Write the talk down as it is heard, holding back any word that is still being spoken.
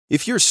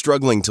If you're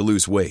struggling to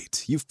lose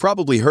weight, you've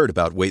probably heard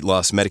about weight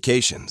loss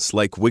medications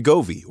like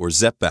Wegovy or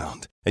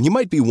Zepbound, and you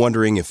might be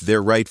wondering if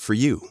they're right for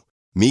you.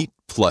 Meet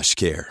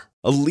PlushCare,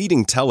 a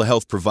leading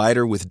telehealth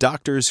provider with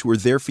doctors who are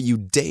there for you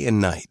day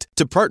and night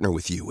to partner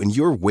with you in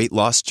your weight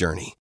loss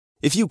journey.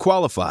 If you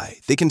qualify,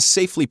 they can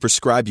safely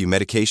prescribe you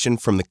medication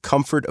from the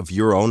comfort of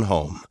your own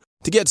home.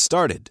 To get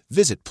started,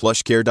 visit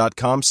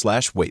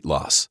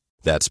plushcare.com/weightloss.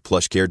 That's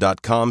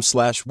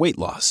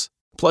plushcare.com/weightloss.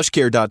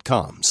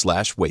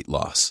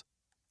 plushcare.com/weightloss.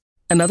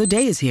 Another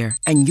day is here,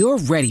 and you're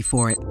ready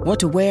for it. What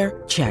to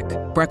wear? Check.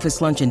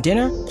 Breakfast, lunch, and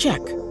dinner? Check.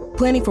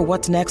 Planning for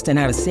what's next and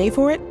how to save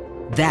for it?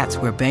 That's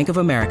where Bank of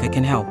America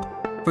can help.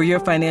 For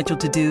your financial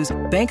to-dos,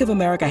 Bank of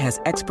America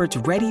has experts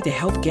ready to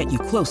help get you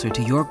closer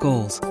to your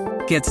goals.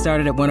 Get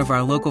started at one of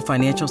our local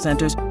financial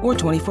centers or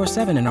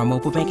 24/7 in our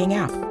mobile banking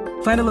app.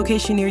 Find a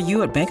location near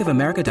you at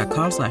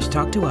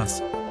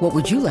bankofamerica.com/talktous. What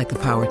would you like the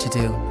power to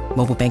do?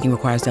 Mobile banking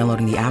requires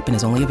downloading the app and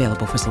is only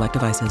available for select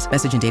devices.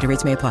 Message and data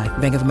rates may apply.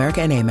 Bank of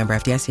America N.A., member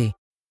FDIC.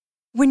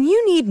 When you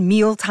need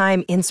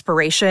mealtime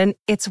inspiration,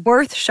 it's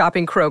worth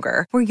shopping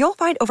Kroger, where you'll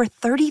find over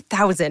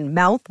 30,000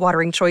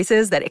 mouth-watering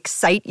choices that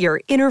excite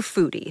your inner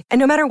foodie. And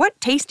no matter what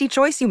tasty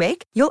choice you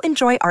make, you'll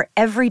enjoy our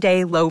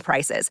everyday low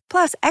prices,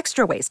 plus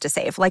extra ways to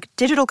save, like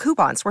digital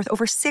coupons worth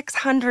over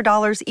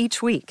 $600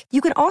 each week.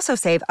 You can also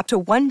save up to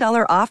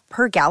 $1 off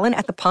per gallon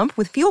at the pump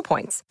with fuel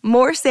points.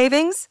 More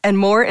savings and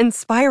more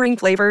inspiring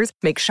flavors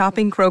make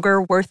shopping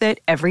Kroger worth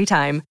it every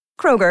time.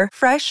 Kroger,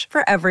 fresh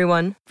for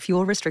everyone.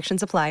 Fuel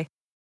restrictions apply.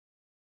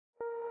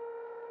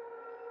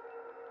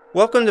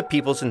 Welcome to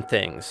Peoples and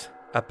Things,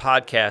 a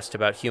podcast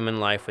about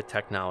human life with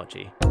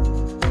technology.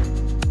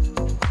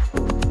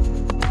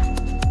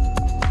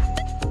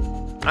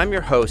 I'm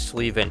your host,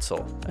 Lee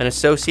Vinsel, an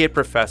associate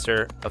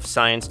professor of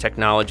science,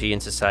 technology,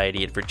 and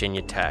society at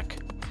Virginia Tech.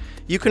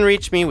 You can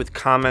reach me with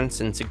comments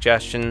and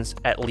suggestions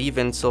at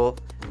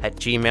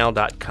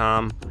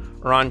leevinsel@gmail.com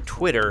or on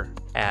Twitter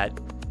at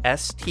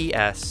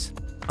STS_news.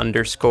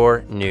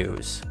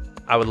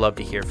 I would love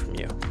to hear from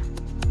you.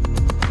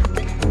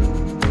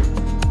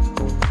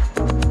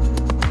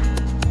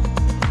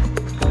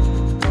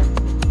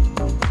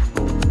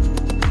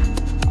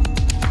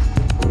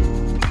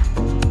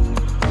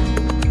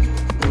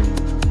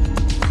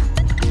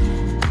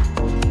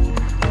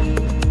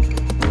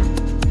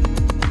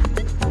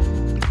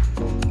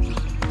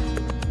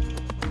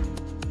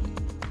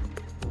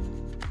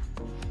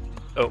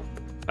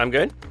 I'm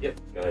good? Yep,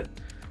 go ahead.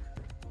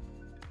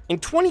 In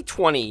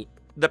 2020,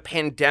 the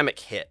pandemic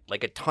hit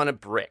like a ton of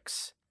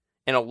bricks.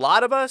 And a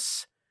lot of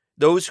us,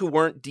 those who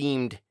weren't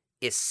deemed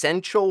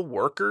essential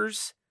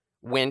workers,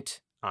 went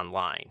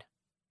online.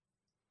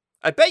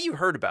 I bet you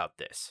heard about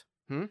this.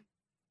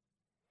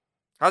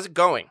 How's it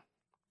going?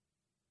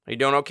 Are you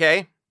doing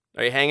okay?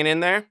 Are you hanging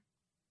in there?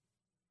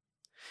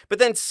 But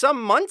then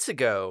some months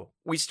ago,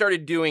 we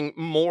started doing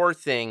more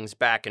things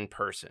back in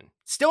person.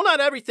 Still not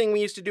everything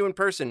we used to do in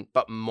person,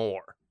 but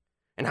more.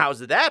 And how's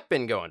that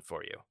been going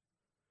for you?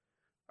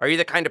 Are you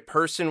the kind of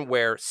person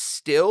where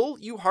still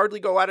you hardly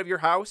go out of your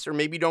house or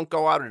maybe don't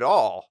go out at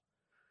all?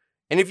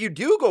 And if you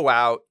do go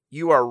out,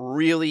 you are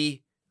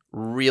really,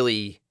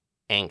 really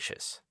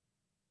anxious.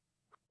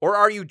 Or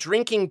are you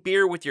drinking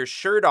beer with your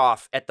shirt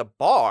off at the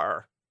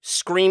bar,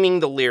 screaming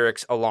the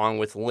lyrics along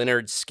with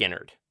Lynyrd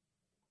Skynyrd?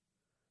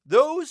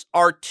 Those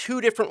are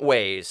two different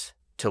ways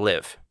to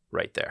live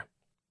right there.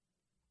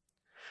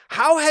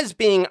 How has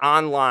being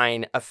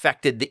online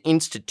affected the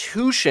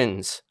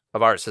institutions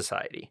of our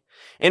society?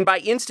 And by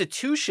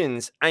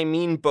institutions, I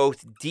mean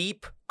both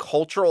deep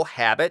cultural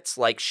habits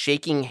like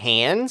shaking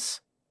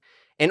hands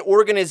and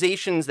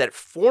organizations that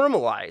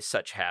formalize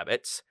such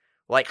habits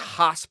like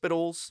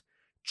hospitals,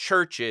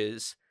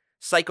 churches,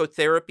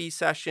 psychotherapy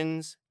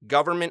sessions,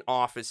 government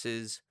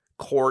offices,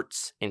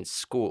 courts, and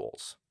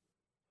schools.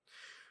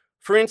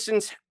 For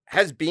instance,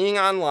 has being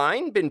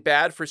online been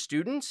bad for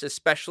students,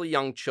 especially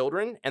young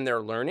children, and their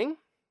learning?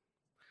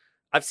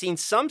 I've seen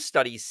some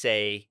studies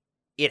say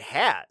it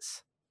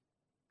has.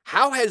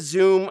 How has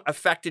Zoom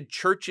affected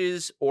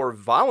churches or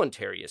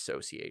voluntary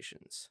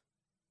associations?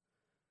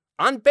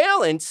 On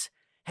balance,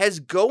 has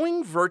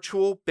going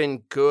virtual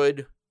been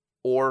good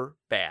or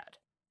bad?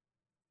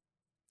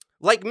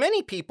 Like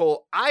many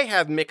people, I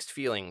have mixed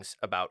feelings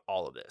about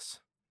all of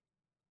this.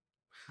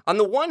 On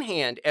the one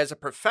hand, as a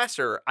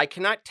professor, I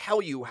cannot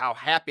tell you how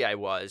happy I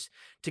was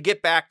to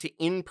get back to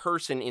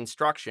in-person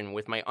instruction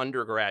with my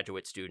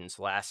undergraduate students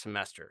last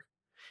semester.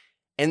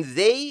 And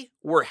they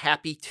were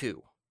happy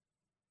too.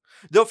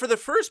 Though for the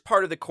first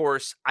part of the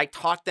course, I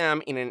taught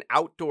them in an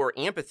outdoor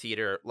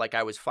amphitheater like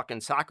I was fucking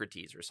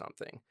Socrates or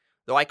something.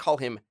 Though I call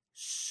him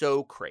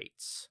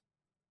Socrates.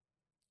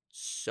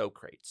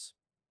 Socrates.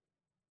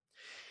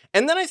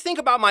 And then I think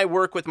about my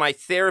work with my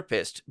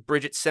therapist,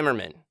 Bridget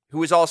Simmerman,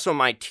 who is also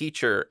my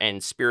teacher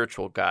and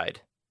spiritual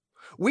guide.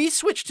 We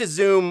switched to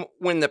Zoom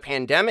when the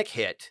pandemic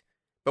hit,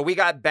 but we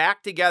got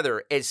back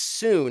together as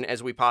soon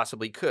as we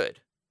possibly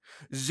could.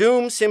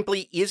 Zoom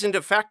simply isn't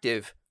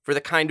effective for the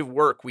kind of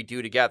work we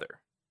do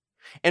together.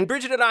 And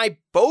Bridget and I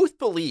both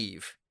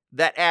believe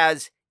that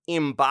as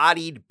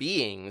embodied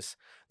beings,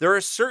 there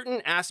are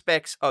certain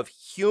aspects of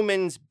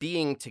humans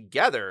being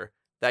together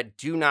that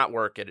do not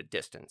work at a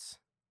distance.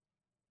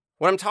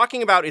 What I'm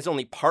talking about is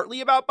only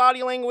partly about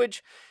body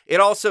language. It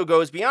also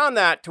goes beyond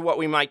that to what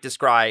we might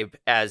describe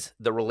as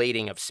the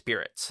relating of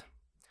spirits.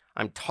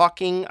 I'm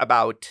talking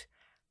about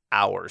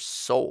our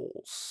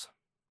souls.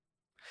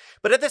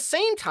 But at the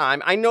same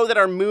time, I know that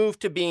our move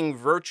to being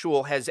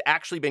virtual has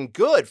actually been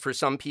good for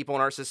some people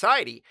in our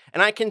society,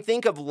 and I can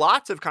think of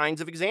lots of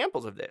kinds of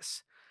examples of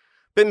this.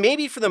 But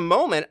maybe for the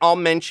moment, I'll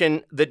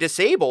mention the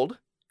disabled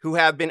who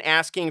have been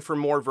asking for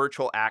more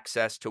virtual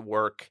access to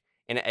work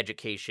and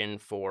education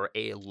for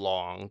a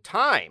long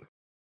time.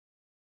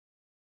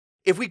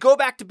 If we go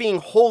back to being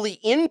wholly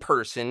in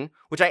person,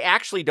 which I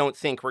actually don't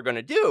think we're going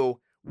to do,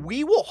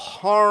 we will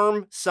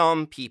harm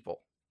some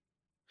people.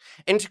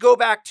 And to go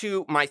back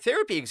to my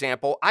therapy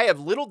example, I have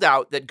little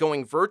doubt that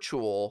going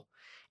virtual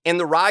and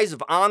the rise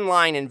of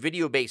online and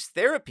video-based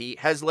therapy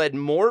has led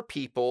more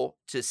people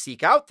to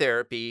seek out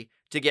therapy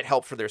to get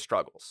help for their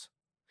struggles.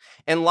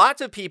 And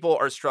lots of people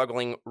are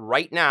struggling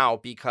right now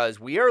because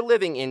we are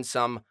living in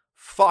some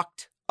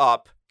fucked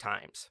up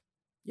times.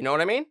 You know what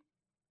I mean?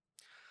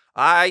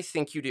 I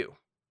think you do.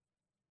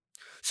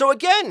 So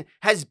again,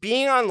 has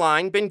being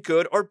online been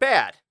good or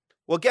bad?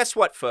 Well, guess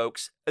what,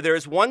 folks?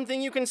 There's one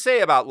thing you can say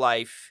about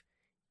life.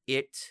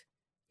 It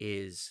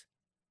is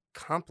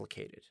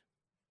complicated.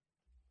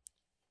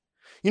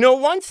 You know,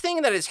 one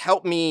thing that has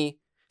helped me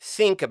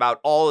think about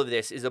all of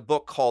this is a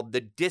book called The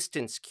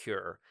Distance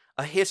Cure,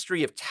 A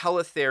History of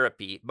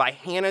Teletherapy by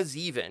Hannah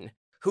Zeven,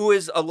 who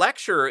is a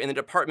lecturer in the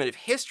Department of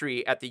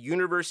History at the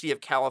University of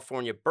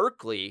California,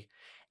 Berkeley,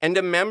 and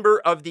a member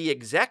of the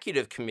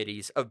executive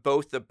committees of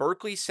both the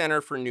Berkeley Center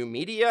for New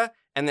Media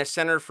and the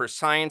Center for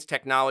Science,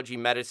 Technology,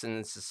 Medicine,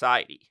 and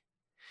Society.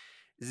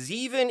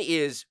 Zeven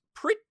is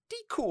pretty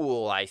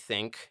cool, I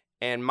think,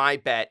 and my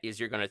bet is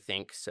you're going to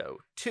think so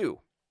too.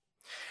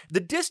 The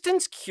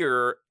Distance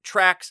Cure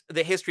tracks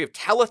the history of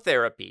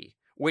teletherapy,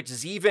 which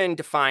Zeven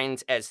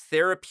defines as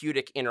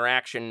therapeutic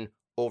interaction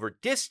over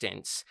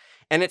distance,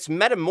 and its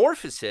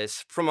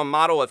metamorphosis from a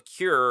model of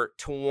cure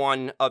to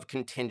one of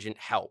contingent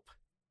help.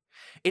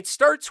 It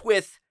starts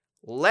with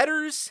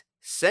letters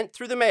sent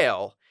through the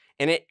mail,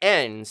 and it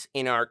ends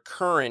in our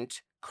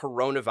current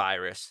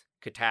coronavirus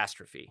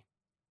catastrophe.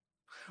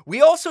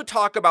 We also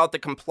talk about the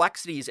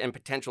complexities and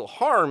potential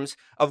harms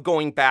of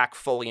going back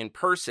fully in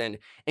person,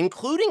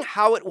 including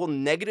how it will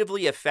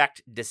negatively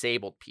affect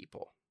disabled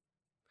people.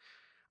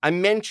 I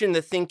mentioned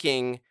the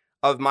thinking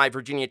of my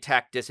Virginia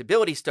Tech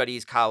Disability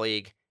Studies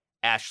colleague,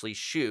 Ashley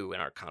Shue, in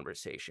our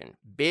conversation.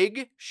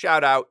 Big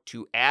shout out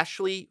to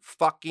Ashley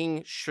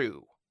fucking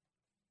Shue.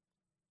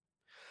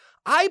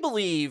 I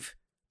believe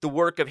the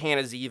work of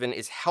Hannah Zeven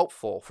is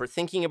helpful for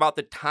thinking about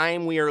the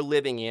time we are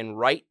living in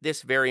right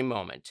this very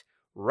moment.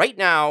 Right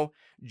now,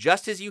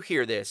 just as you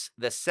hear this,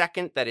 the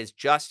second that is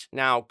just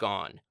now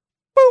gone.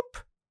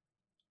 Boop!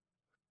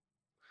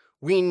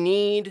 We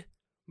need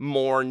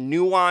more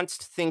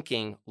nuanced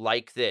thinking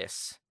like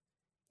this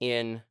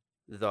in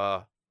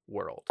the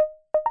world.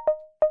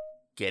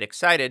 Get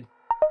excited.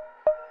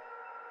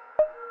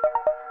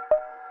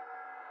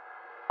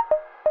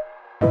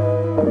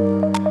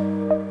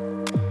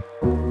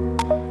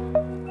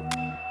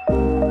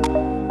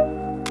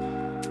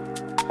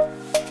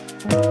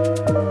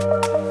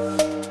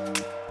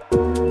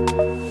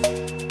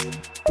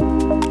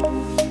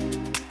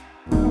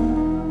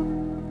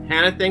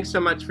 Hannah, thanks so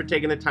much for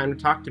taking the time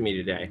to talk to me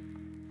today.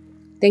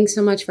 Thanks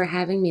so much for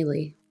having me,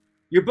 Lee.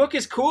 Your book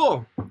is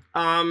cool.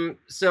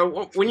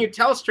 So when you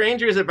tell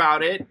strangers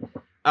about it,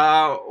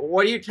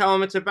 what do you tell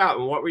them it's about,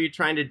 and what were you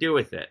trying to do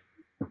with it?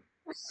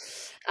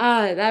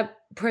 That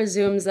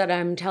presumes that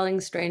I'm telling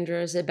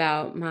strangers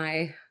about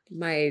my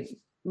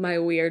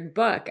weird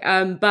book.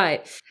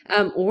 But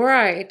were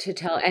I to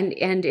tell, and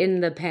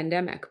in the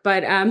pandemic,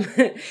 but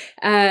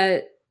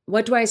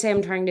what do I say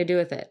I'm trying to do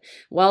with it?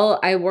 Well,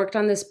 I worked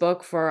on this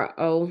book for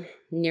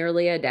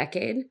nearly a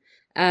decade.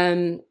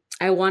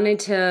 I wanted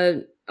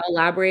to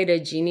elaborate a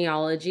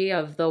genealogy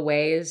of the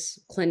ways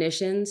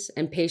clinicians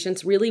and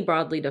patients, really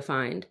broadly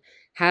defined,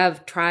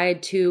 have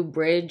tried to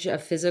bridge a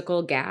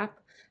physical gap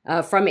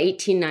from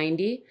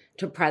 1890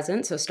 to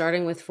present, so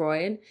starting with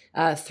Freud,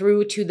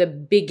 through to the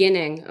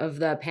beginning of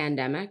the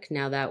pandemic,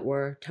 now that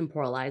we're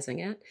temporalizing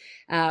it,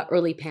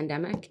 early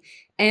pandemic,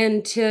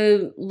 and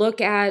to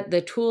look at the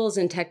tools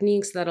and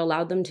techniques that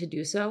allowed them to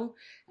do so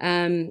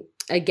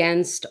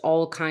against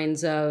all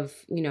kinds of,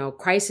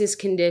 crisis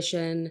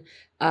condition,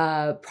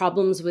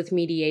 problems with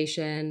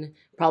mediation,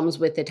 problems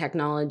with the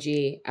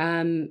technology,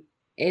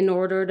 in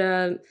order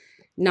to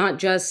not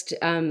just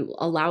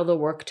allow the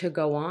work to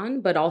go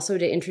on, but also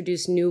to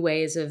introduce new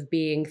ways of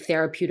being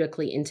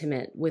therapeutically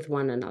intimate with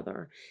one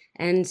another.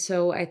 And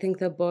so I think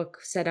the book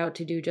set out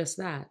to do just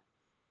that.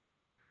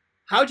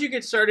 How'd you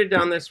get started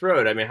down this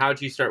road? I mean,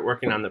 how'd you start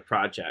working on the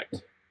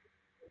project?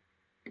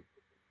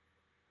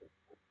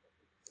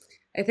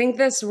 I think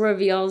this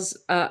reveals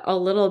a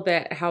little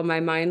bit how my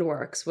mind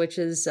works, which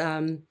is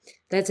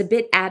that's a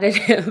bit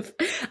additive.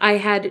 I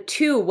had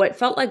two what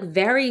felt like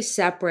very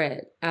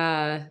separate,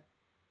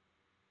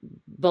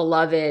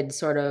 beloved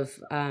sort of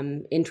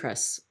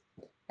interests,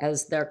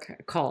 as they're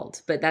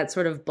called, but that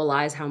sort of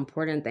belies how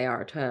important they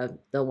are to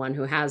the one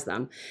who has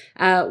them.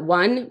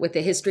 One with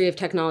the history of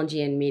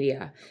technology and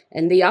media,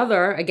 and the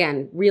other,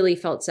 again, really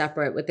felt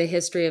separate with the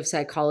history of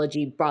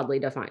psychology broadly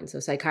defined.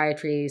 So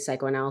psychiatry,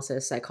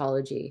 psychoanalysis,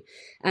 psychology,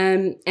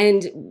 and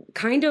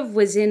kind of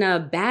was in a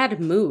bad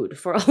mood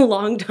for a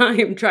long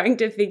time trying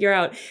to figure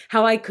out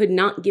how I could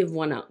not give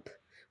one up,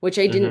 which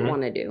I didn't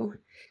want to do.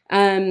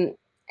 And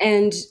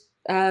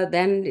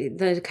then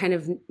the kind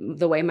of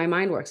the way my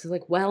mind works is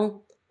like,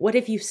 well, what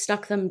if you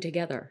stuck them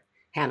together,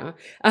 Hannah?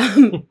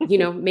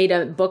 Made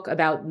a book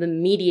about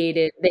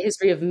the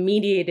history of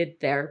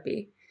mediated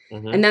therapy.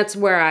 And that's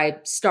where I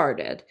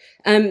started.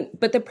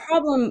 But the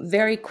problem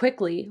very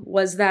quickly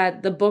was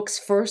that the book's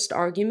first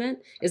argument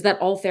is that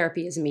all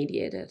therapy is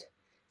mediated.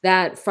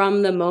 That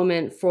from the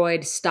moment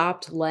Freud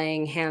stopped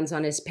laying hands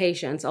on his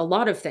patients, a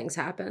lot of things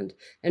happened.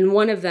 And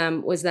one of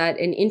them was that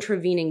an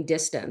intervening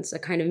distance, a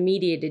kind of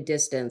mediated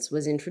distance,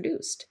 was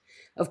introduced.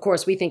 Of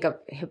course, we think of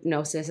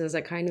hypnosis as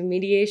a kind of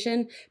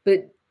mediation,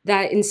 but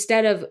that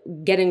instead of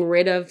getting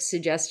rid of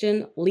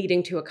suggestion,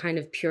 leading to a kind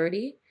of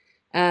purity,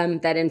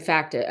 that in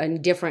fact a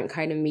different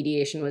kind of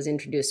mediation was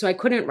introduced. So I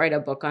couldn't write a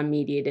book on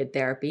mediated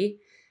therapy.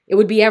 It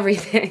would be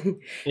everything,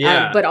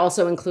 but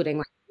also including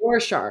like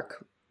Rorschach,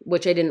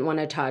 which I didn't want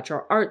to touch,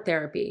 or art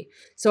therapy.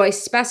 So I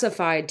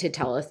specified to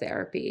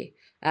teletherapy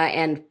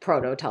and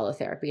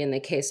proto-teletherapy in the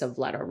case of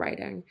letter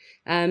writing,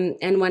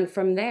 and went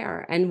from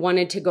there and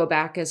wanted to go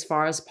back as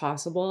far as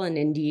possible. And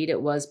indeed,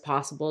 it was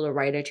possible to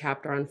write a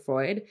chapter on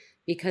Freud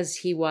because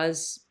he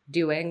was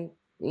doing,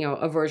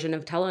 a version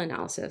of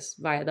teleanalysis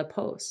via the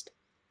Post.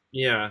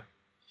 Yeah.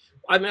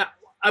 I mean,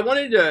 I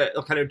wanted to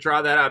kind of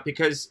draw that out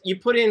because you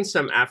put in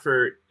some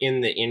effort in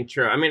the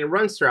intro. I mean, it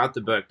runs throughout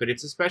the book, but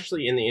it's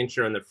especially in the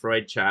intro in the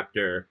Freud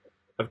chapter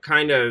of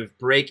kind of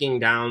breaking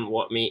down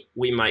what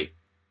we might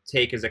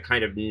take as a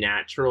kind of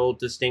natural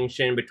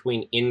distinction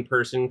between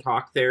in-person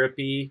talk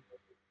therapy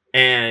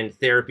and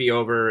therapy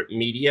over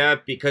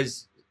media.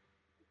 Because,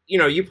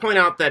 you point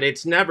out that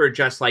it's never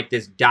just like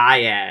this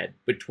dyad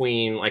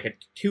between like a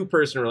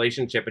two-person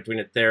relationship between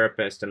a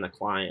therapist and the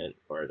client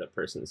or the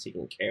person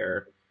seeking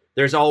care.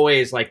 There's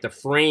always like the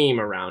frame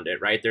around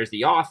it, right? There's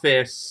the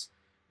office,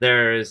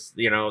 there's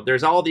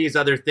all these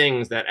other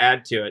things that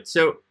add to it.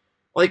 So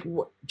like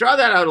draw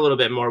that out a little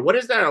bit more. What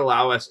does that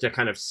allow us to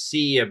kind of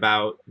see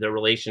about the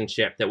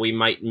relationship that we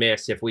might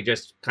miss if we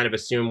just kind of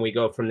assume we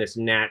go from this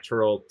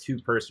natural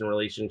two-person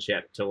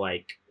relationship to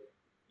like,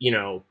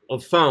 a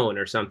phone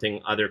or something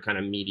other kind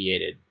of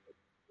mediated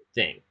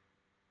thing?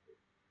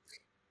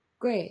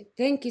 Great.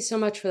 Thank you so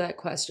much for that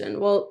question.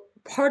 Well,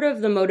 part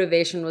of the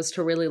motivation was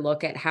to really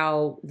look at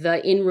how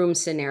the in-room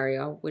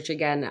scenario, which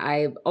again,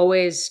 I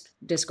always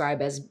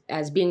describe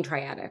as being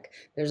triadic.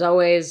 There's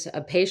always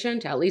a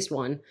patient, at least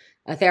one,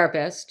 a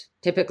therapist,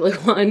 typically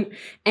one,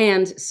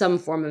 and some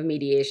form of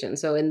mediation.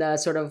 So in the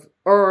sort of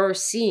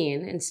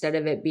scene, instead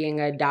of it being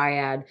a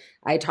dyad,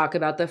 I talk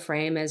about the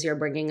frame as you're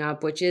bringing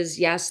up, which is,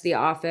 yes, the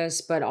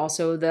office, but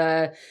also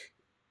the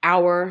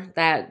hour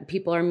that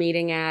people are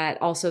meeting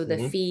at, also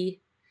the fee.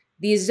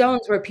 These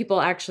zones where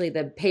people actually,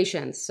 the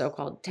patients,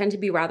 so-called, tend to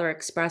be rather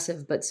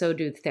expressive, but so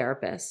do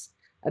therapists,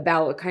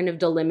 about kind of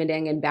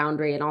delimiting and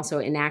boundary and also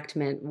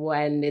enactment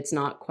when it's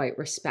not quite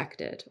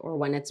respected or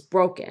when it's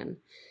broken.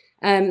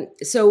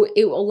 So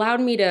it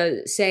allowed me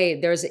to say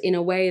there's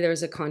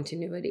a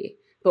continuity,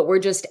 but we're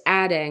just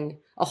adding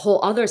a whole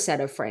other set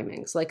of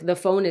framings. Like the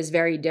phone is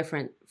very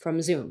different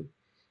from Zoom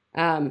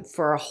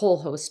for a whole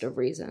host of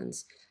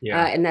reasons.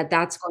 Yeah. And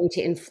that's going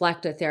to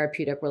inflect a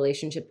therapeutic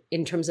relationship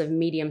in terms of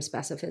medium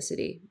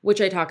specificity,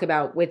 which I talk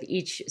about with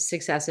each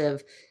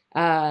successive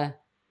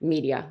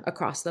media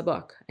across the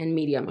book and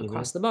medium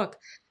across the book.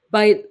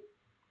 But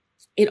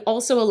it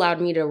also allowed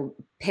me to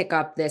pick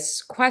up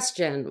this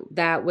question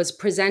that was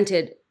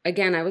presented.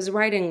 Again, I was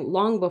writing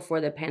long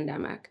before the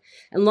pandemic,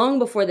 and long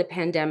before the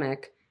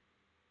pandemic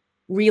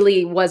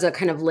really was a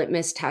kind of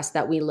litmus test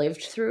that we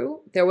lived through.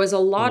 There was a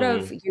lot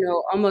of,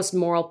 almost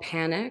moral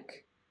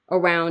panic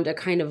around a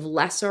kind of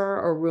lesser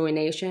or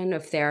ruination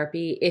of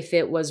therapy if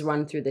it was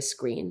run through the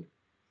screen.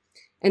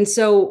 And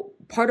so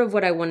part of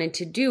what I wanted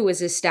to do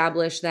was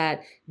establish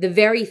that the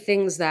very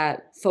things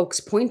that folks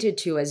pointed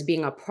to as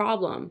being a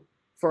problem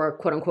for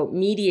quote unquote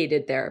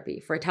mediated therapy,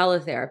 for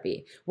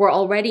teletherapy, were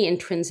already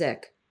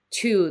intrinsic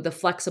to the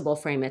flexible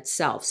frame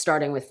itself,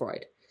 starting with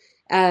Freud.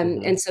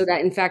 And so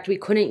that, in fact, we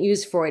couldn't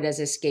use Freud as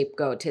a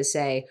scapegoat to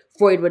say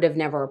Freud would have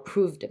never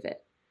approved of it,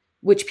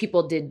 which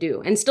people did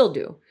do and still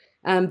do.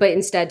 But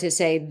instead to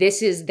say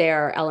this is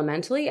there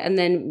elementally, and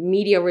then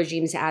media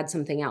regimes add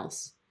something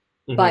else.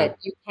 But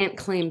you can't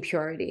claim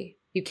purity.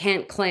 You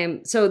can't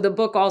claim. So the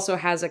book also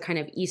has a kind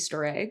of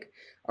Easter egg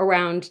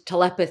around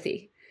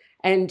telepathy.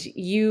 And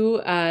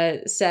you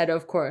said,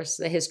 of course,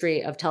 the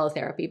history of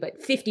teletherapy,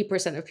 but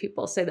 50% of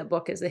people say the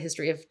book is the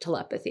history of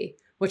telepathy,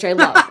 which I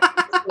love.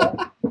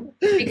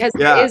 Because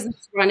there Yeah. is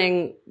this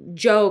running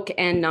joke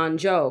and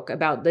non-joke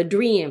about the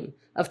dream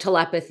of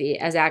telepathy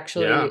as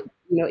actually,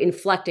 Yeah.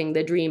 inflecting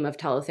the dream of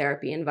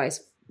teletherapy and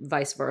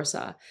vice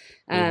versa.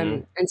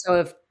 Mhm. And so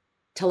if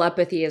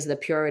telepathy is the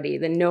purity,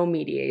 then no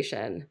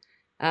mediation.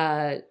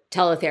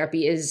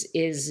 Teletherapy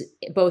is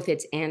both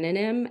its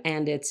anonym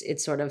and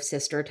its sort of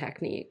sister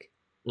technique.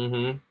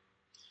 Mhm.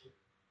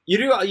 You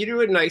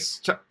do a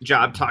nice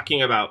job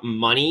talking about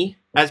money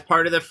as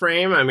part of the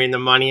frame. I mean, the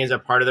money is a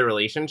part of the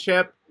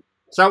relationship.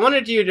 So I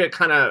wanted you to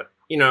kind of,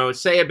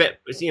 say a bit,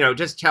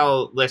 just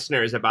tell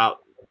listeners about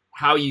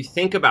how you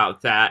think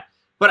about that.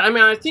 But I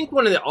mean, I think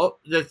one of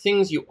the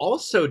things you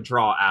also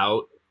draw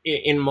out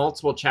in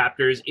multiple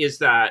chapters is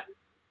that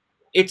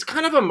it's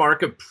kind of a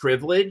mark of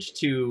privilege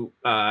to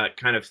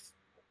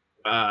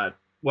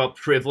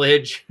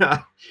privilege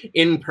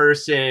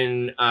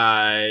in-person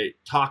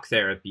talk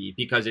therapy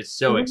because it's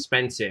so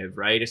expensive,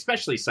 right?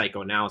 Especially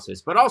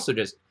psychoanalysis, but also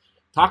just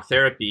talk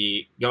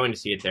therapy. Going to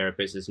see a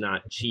therapist is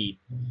not cheap,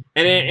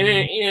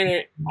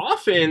 and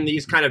often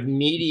these kind of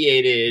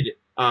mediated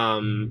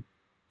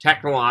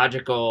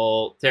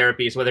technological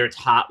therapies, whether it's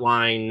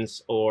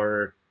hotlines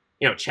or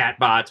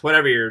chatbots,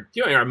 whatever you're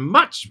doing, are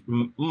much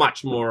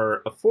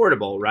more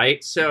affordable,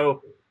 right?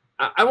 So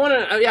I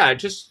want to,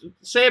 just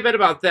say a bit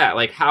about that,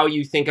 like how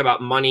you think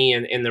about money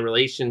and the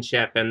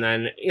relationship, and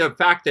then the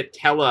fact that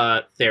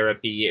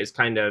teletherapy is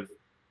kind of,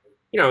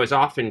 is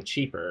often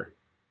cheaper.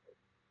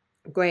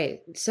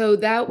 Great. So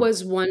that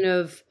was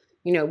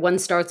one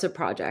starts a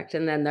project,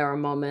 and then there are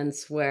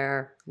moments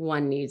where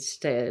one needs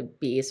to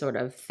be sort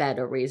of fed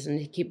a reason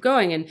to keep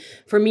going. And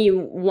for me,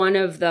 one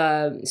of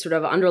the sort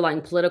of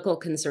underlying political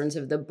concerns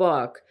of the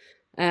book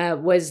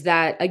was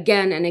that,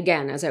 again and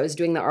again, as I was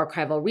doing the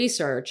archival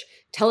research,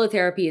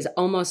 teletherapy is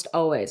almost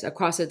always,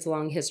 across its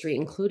long history,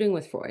 including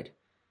with Freud,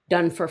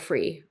 done for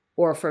free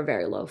or for a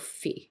very low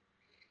fee.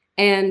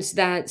 And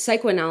that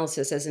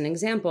psychoanalysis, as an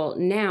example,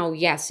 now,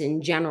 yes,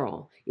 in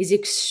general, is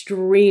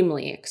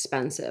extremely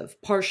expensive,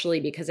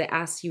 partially because it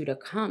asks you to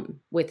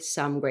come with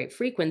some great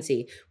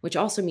frequency, which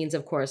also means,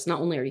 of course,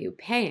 not only are you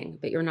paying,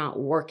 but you're not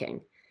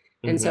working.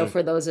 And so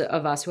for those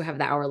of us who have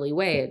the hourly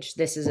wage,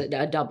 this is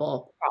a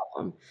double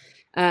problem.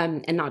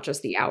 And not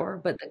just the hour,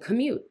 but the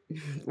commute,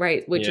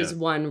 right? Which is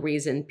one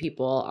reason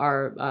people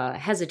are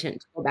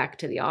hesitant to go back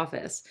to the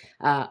office,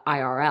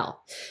 IRL.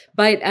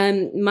 But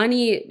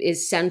money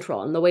is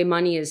central. And the way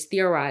money is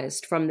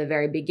theorized from the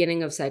very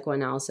beginning of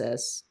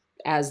psychoanalysis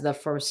as the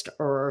first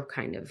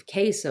kind of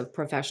case of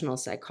professional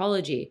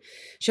psychology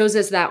shows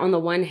us that, on the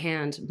one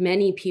hand,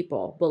 many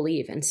people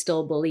believe and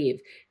still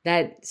believe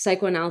that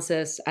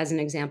psychoanalysis, as an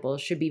example,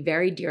 should be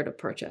very dear to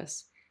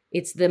purchase.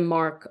 It's the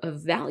mark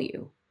of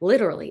value.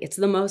 Literally, it's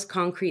the most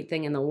concrete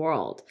thing in the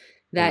world,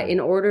 that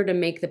in order to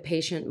make the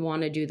patient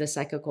want to do the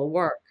psychical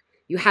work,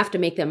 you have to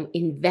make them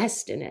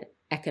invest in it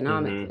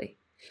economically.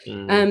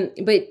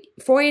 But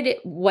Freud,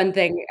 one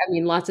thing, I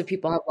mean, lots of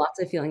people have lots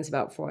of feelings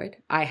about Freud.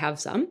 I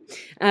have some.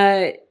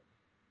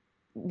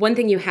 One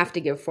thing you have to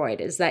give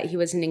Freud is that he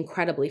was an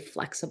incredibly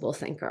flexible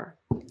thinker.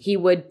 He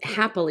would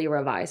happily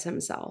revise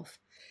himself.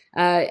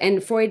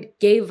 And Freud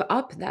gave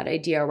up that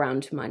idea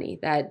around money,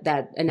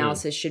 that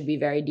analysis should be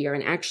very dear,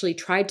 and actually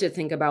tried to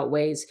think about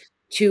ways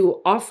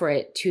to offer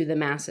it to the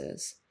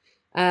masses.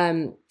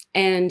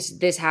 And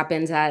this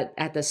happens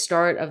at the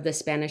start of the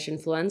Spanish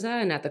influenza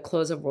and at the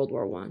close of World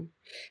War I.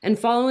 And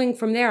following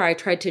from there, I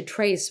tried to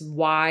trace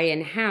why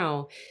and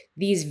how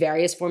these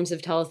various forms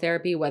of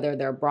teletherapy, whether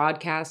they're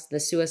broadcast, the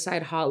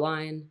suicide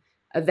hotline,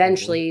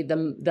 eventually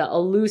the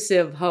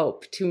elusive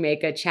hope to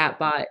make a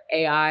chatbot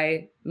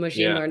AI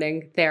machine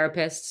learning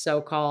therapist,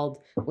 so-called,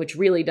 which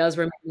really does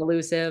remain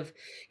elusive,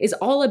 is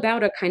all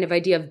about a kind of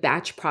idea of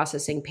batch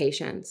processing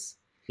patients.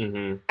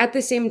 At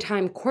the same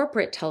time,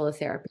 corporate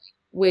teletherapy,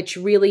 which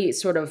really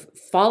sort of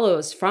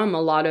follows from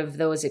a lot of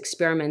those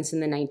experiments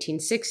in the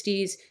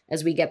 1960s,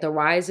 as we get the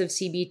rise of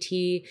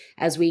CBT,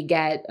 as we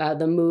get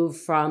the move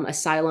from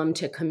asylum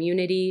to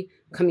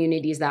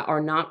communities that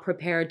are not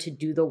prepared to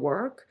do the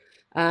work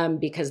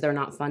because they're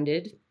not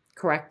funded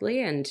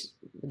correctly. And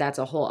that's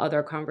a whole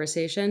other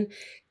conversation.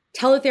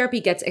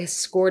 Teletherapy gets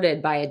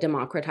escorted by a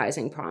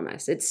democratizing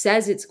promise. It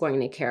says it's going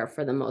to care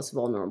for the most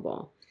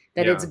vulnerable,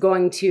 that it's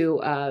going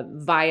to,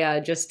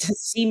 via just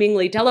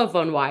seemingly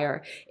telephone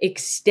wire,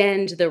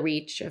 extend the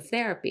reach of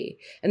therapy.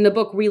 And the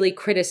book really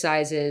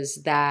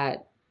criticizes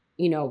that,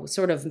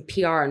 sort of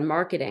PR and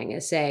marketing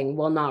is saying,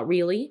 well, not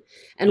really.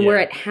 And where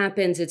it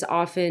happens, it's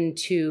often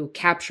to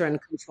capture and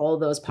control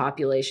those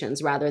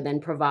populations rather than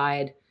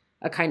provide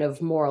a kind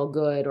of moral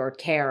good or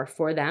care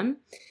for them.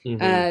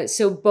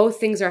 So both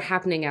things are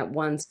happening at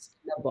once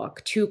in the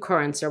book, two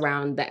currents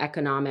around the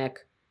economic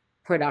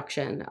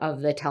production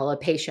of the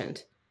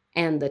telepatient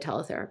and the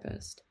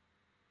teletherapist.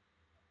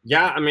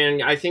 Yeah, I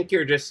mean, I think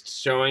you're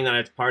just showing that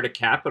it's part of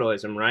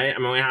capitalism, right? I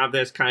mean, we have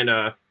this kind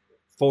of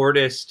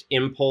Fordist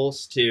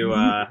impulse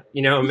to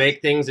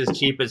make things as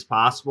cheap as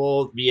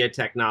possible via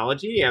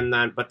technology,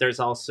 but there's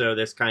also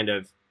this kind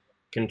of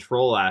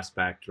control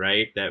aspect,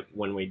 right? That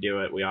when we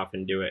do it, we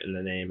often do it in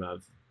the name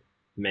of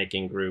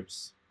making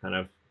groups kind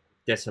of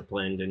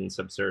disciplined and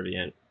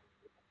subservient.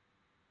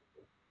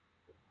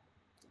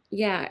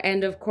 Yeah,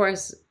 and of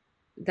course,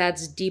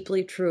 that's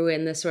deeply true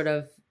in the sort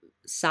of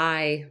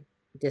psi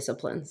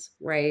disciplines,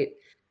 right?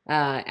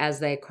 As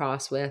they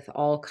cross with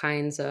all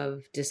kinds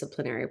of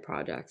disciplinary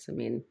projects. I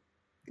mean,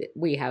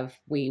 we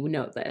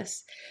know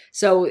this.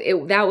 So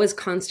that was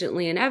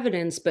constantly in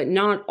evidence, but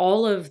not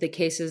all of the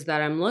cases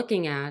that I'm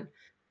looking at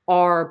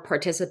are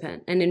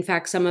participant. And in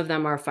fact, some of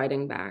them are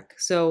fighting back.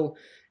 So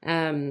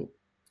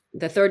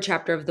the third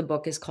chapter of the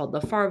book is called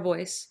The Far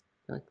Voice,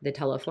 like the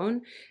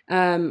telephone,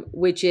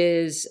 which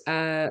is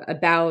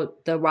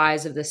about the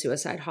rise of the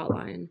suicide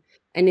hotline.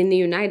 And in the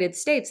United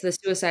States, the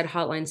suicide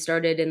hotline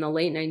started in the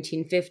late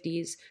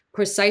 1950s,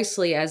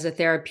 precisely as a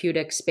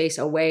therapeutic space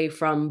away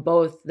from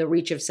both the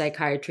reach of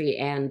psychiatry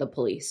and the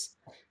police.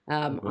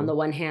 On the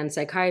one hand,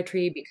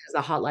 psychiatry, because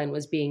the hotline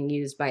was being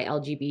used by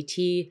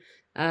LGBT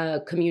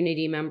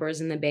community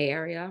members in the Bay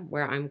Area,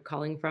 where I'm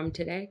calling from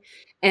today.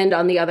 And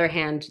on the other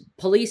hand,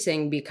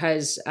 policing,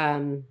 because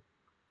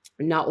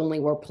not only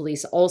were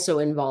police also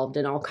involved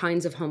in all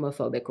kinds of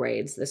homophobic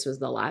raids, this was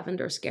the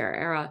Lavender Scare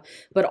era,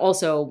 but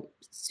also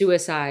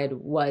suicide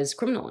was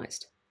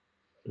criminalized.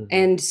 Mm-hmm.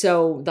 And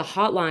so the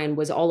hotline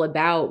was all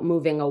about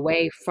moving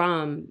away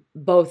from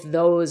both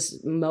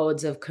those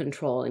modes of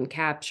control and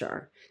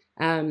capture.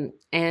 And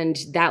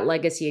that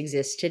legacy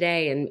exists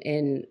today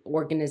in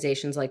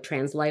organizations like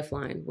Trans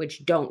Lifeline,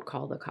 which don't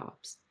call the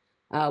cops,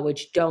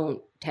 which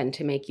don't tend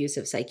to make use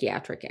of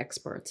psychiatric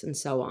experts and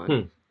so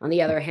on. On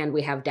the other hand,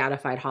 we have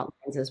datafied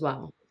hotlines as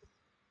well.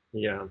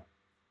 Yeah.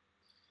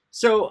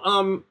 So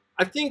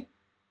I think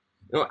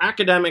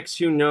academics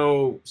who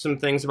know some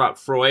things about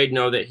Freud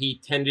know that he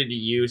tended to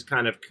use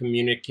kind of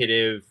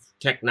communicative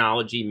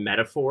technology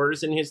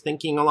metaphors in his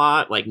thinking a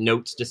lot, like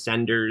notes to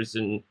senders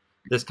and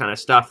this kind of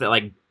stuff that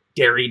like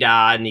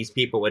Derrida and these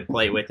people would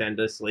play with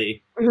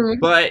endlessly. Mm-hmm.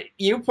 But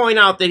you point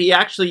out that he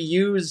actually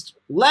used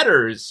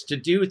letters to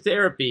do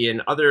therapy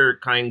and other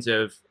kinds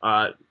of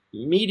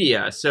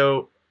media.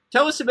 So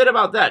tell us a bit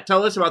about that.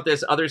 Tell us about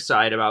this other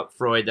side about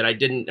Freud that I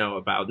didn't know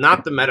about.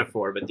 Not the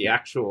metaphor, but the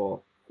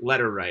actual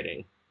letter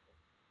writing.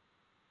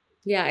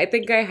 Yeah, I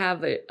think I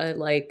have a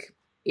like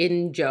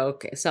in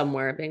joke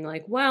somewhere being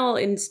like, well,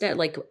 instead,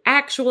 like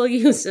actual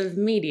use of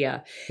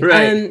media.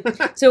 Right.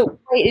 So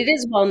it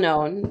is well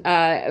known,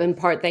 in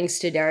part thanks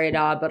to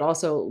Derrida, but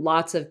also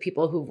lots of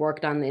people who've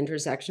worked on the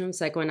intersection of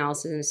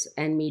psychoanalysis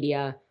and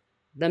media,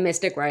 the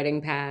mystic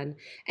writing pad,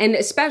 and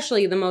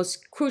especially the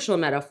most crucial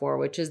metaphor,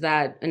 which is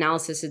that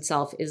analysis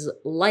itself is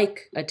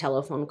like a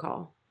telephone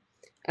call,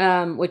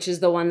 which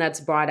is the one that's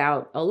brought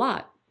out a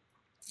lot.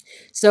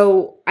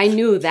 So I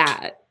knew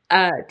that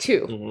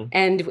too, mm-hmm.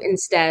 and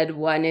instead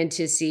wanted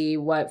to see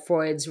what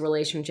Freud's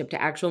relationship to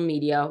actual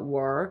media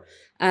were.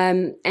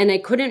 And I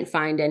couldn't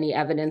find any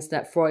evidence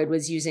that Freud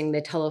was using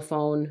the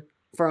telephone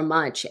for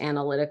much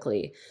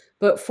analytically,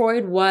 but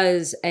Freud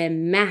was a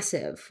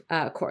massive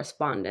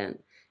correspondent.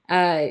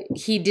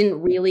 He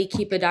didn't really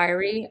keep a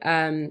diary.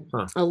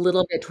 A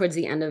little bit towards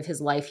the end of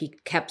his life, he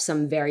kept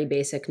some very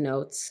basic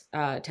notes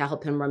to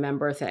help him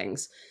remember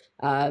things.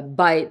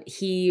 But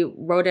he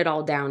wrote it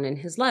all down in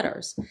his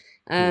letters.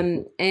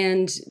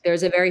 And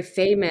there's a very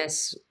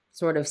famous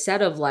sort of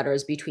set of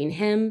letters between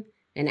him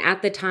and,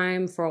 at the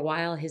time, for a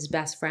while, his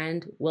best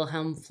friend,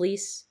 Wilhelm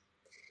Fliess,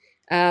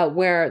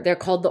 where they're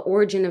called The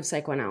Origin of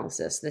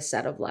Psychoanalysis, this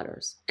set of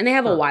letters. And they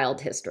have a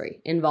wild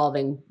history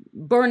involving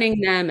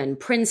burning them and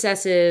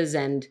princesses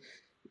and,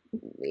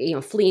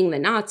 fleeing the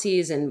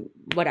Nazis and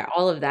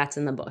all of that's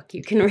in the book.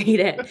 You can read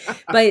it.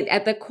 But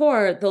at the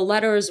core, the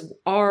letters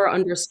are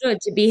understood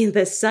to be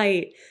the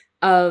site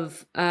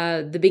of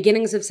the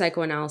beginnings of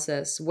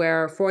psychoanalysis,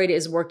 where Freud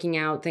is working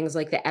out things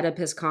like the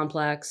Oedipus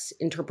complex,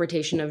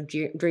 interpretation of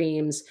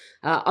dreams,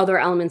 other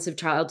elements of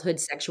childhood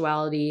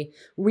sexuality,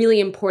 really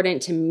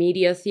important to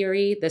media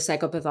theory, the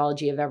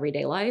psychopathology of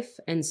everyday life,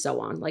 and so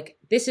on. Like,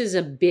 this is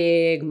a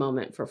big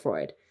moment for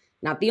Freud.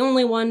 Not the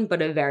only one,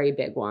 but a very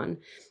big one.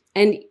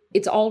 And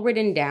it's all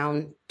written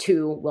down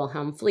to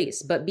Wilhelm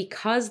Fliess. But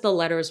because the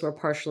letters were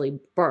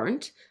partially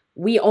burnt,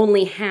 we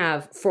only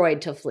have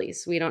Freud to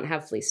Fliess. We don't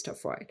have Fliess to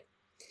Freud.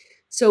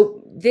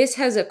 So this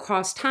has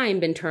across time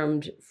been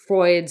termed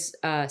Freud's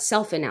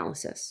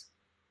self-analysis,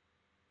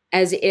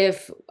 as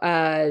if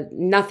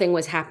nothing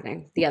was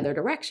happening the other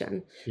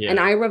direction. Yeah. And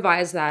I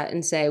revise that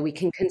and say we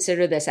can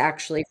consider this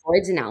actually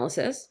Freud's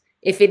analysis.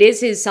 If it is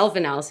his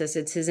self-analysis,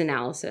 it's his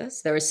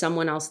analysis. There is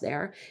someone else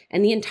there.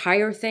 And the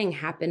entire thing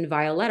happened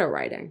via letter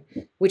writing,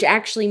 which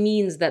actually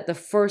means that the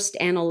first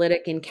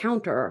analytic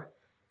encounter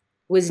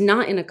was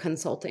not in a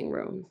consulting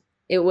room.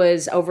 It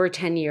was over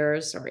 10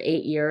 years or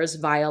 8 years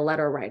via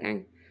letter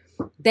writing.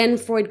 Then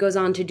Freud goes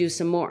on to do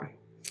some more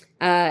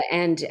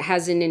and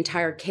has an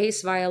entire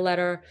case via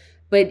letter.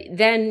 But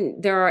then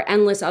there are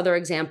endless other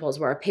examples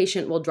where a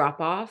patient will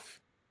drop off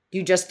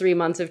do just 3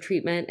 months of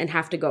treatment and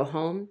have to go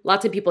home.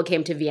 Lots of people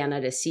came to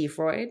Vienna to see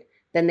Freud,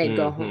 then they'd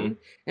go home.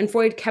 And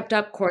Freud kept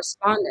up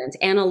correspondence,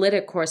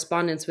 analytic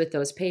correspondence with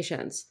those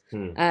patients.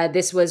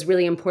 This was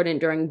really important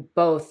during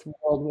both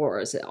world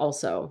wars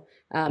also,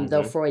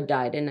 though Freud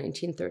died in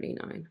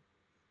 1939.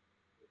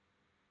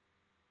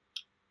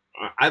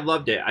 I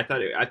loved it. I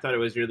thought it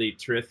was really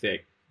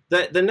terrific.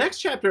 The next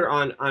chapter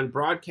on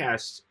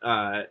broadcast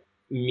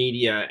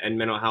media and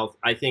mental health,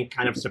 I think,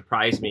 kind of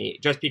surprised me,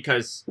 just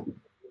because,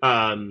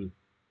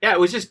 it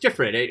was just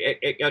different.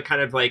 It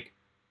kind of like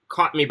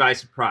caught me by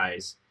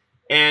surprise,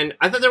 and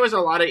I thought there was a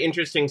lot of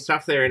interesting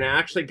stuff there, and it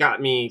actually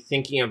got me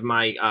thinking of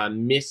my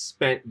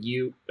misspent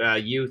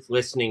youth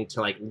listening to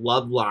like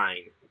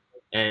Loveline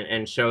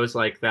and shows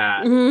like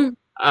that.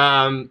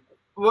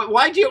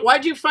 Why'd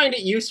you find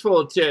it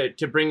useful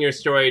to bring your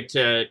story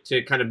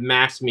to kind of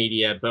mass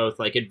media, both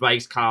like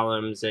advice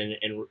columns and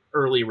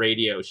early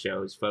radio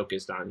shows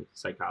focused on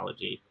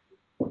psychology?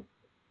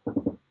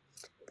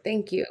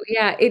 Thank you.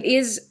 Yeah, it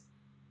is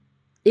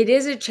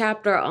a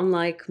chapter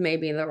unlike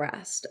maybe the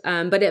rest,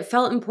 but it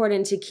felt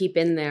important to keep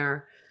in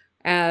there,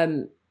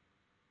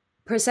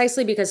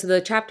 precisely because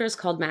the chapter is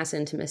called Mass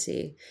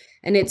Intimacy.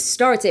 And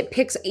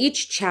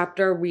each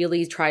chapter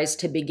really tries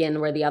to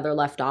begin where the other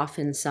left off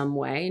in some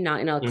way,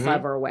 not in a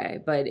clever way,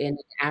 but in an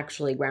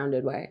actually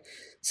grounded way.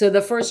 So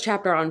the first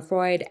chapter on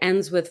Freud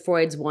ends with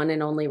Freud's one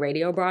and only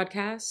radio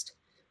broadcast,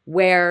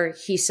 where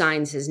he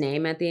signs his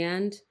name at the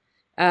end,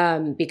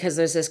 because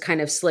there's this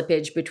kind of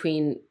slippage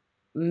between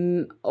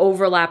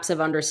overlaps of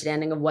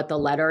understanding of what the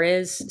letter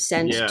is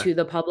sent to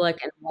the public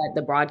and what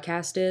the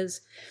broadcast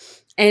is.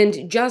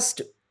 And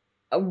just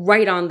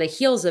right on the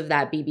heels of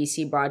that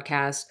BBC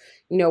broadcast,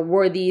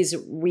 were these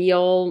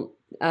real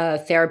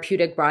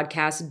therapeutic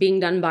broadcasts being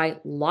done by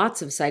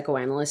lots of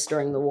psychoanalysts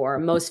during the war,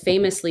 most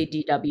famously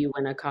D.W.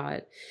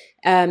 Winnicott.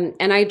 And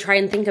I try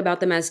and think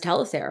about them as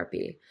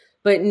teletherapy,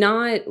 but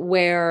not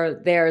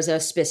where there's a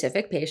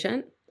specific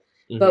patient,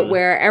 but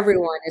where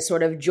everyone is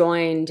sort of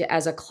joined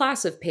as a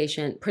class of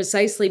patient,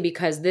 precisely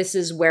because this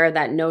is where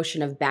that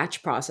notion of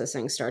batch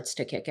processing starts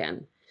to kick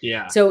in.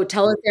 Yeah. So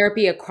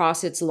teletherapy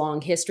across its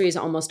long history is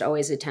almost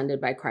always attended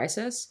by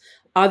crisis,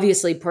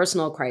 obviously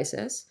personal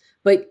crisis,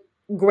 but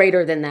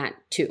greater than that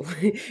too,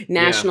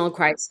 national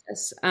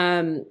crisis.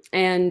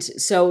 And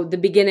so the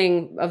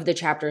beginning of the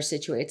chapter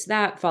situates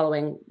that,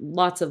 following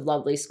lots of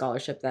lovely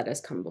scholarship that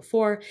has come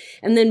before,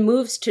 and then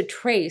moves to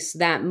trace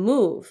that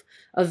move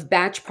of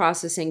batch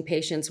processing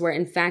patients where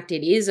in fact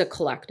it is a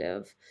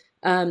collective,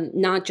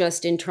 not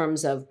just in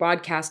terms of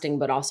broadcasting,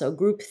 but also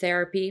group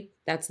therapy.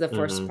 That's the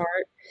first part.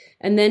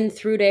 And then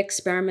through to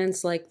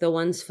experiments like the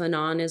ones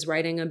Fanon is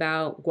writing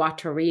about,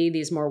 Guattari,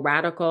 these more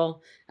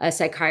radical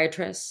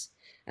psychiatrists,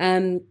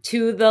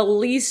 to the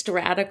least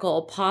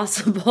radical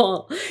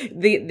possible.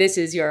 This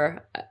is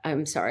your,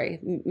 I'm sorry,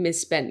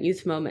 misspent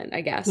youth moment,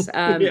 I guess.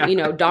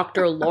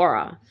 Dr.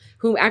 Laura,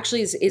 who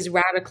actually is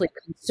radically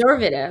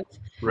conservative,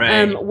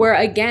 right. Where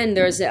again,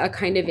 there's a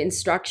kind of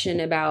instruction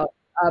about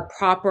a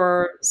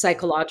proper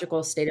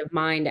psychological state of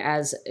mind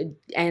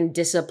and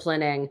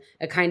disciplining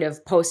a kind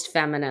of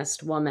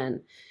post-feminist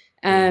woman.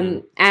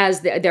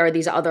 As there are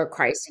these other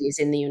crises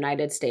in the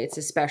United States,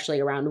 especially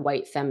around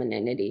white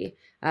femininity,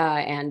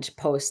 and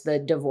post the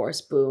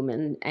divorce boom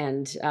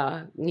and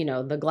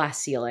the glass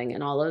ceiling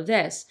and all of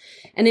this.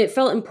 And it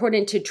felt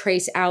important to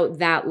trace out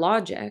that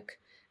logic,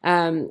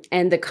 and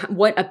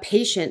what a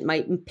patient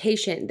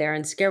there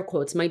in scare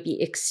quotes might be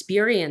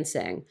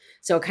experiencing.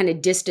 So a kind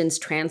of distance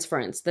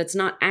transference that's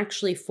not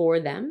actually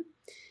for them,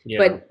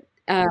 but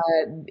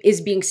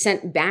is being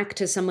sent back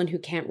to someone who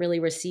can't really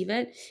receive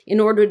it, in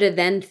order to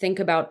then think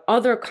about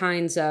other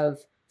kinds of,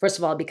 first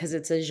of all, because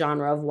it's a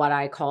genre of what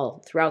I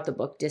call throughout the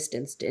book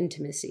distanced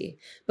intimacy,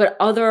 but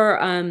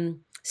other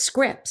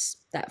scripts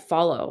that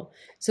follow.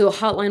 So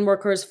hotline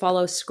workers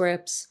follow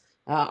scripts.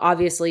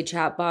 Obviously,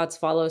 chatbots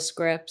follow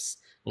scripts.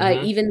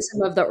 Even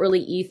some of the early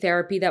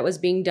e-therapy that was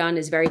being done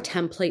is very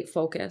template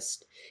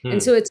focused.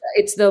 And so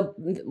it's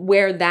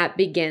where that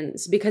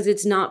begins, because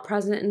it's not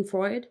present in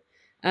Freud.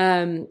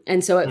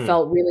 And so it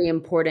felt really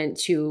important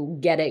to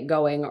get it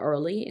going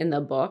early in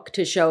the book,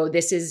 to show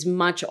this is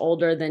much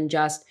older than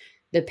just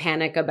the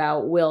panic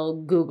about,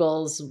 will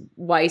Google's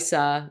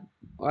Wysa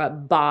or a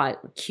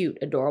bot, cute,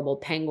 adorable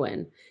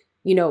penguin,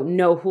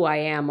 know who I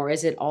am, or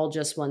is it all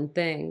just one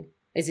thing?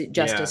 Is it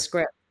just a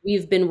script?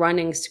 We've been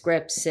running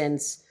scripts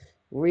since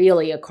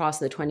really across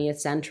the 20th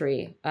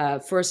century.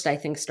 First, I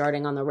think,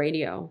 starting on the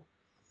radio.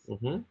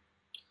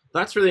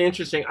 That's really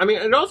interesting. I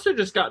mean, it also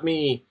just got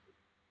me,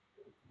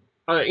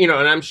 and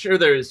I'm sure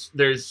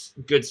there's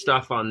good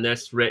stuff on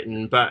this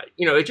written, but,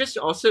 it just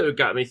also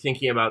got me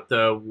thinking about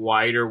the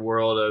wider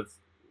world of,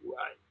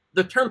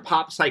 the term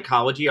pop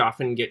psychology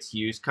often gets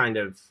used kind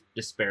of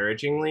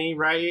disparagingly,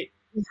 right?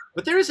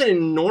 But there is an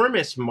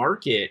enormous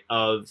market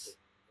of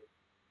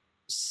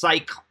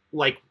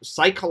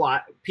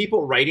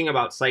people writing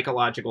about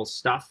psychological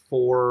stuff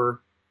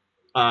for,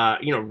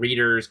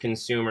 readers,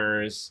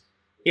 consumers.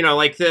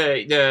 like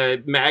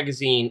the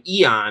magazine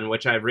Eon,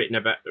 which I've written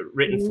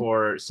Mhm.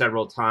 for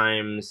several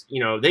times.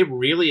 They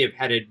really have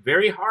headed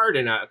very hard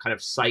in a kind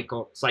of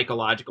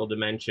psychological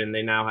dimension.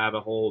 They now have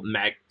a whole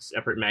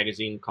separate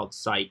magazine called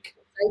Psych,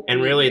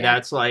 and really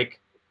Yeah.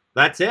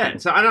 that's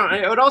it. So I don't.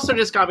 It also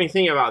just got me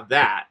thinking about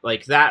that,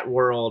 like that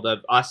world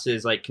of us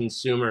as like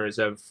consumers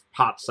of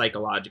pop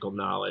psychological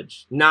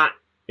knowledge, not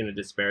in a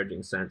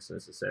disparaging sense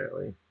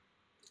necessarily.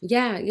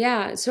 Yeah,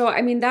 yeah. So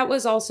I mean, that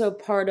was also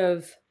part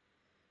of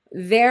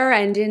there,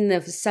 and in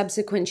the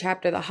subsequent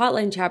chapter, the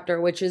Hotline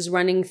chapter, which is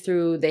running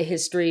through the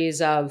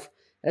histories of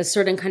a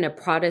certain kind of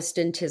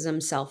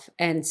Protestantism,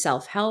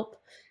 self-help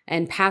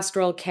and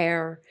pastoral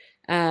care,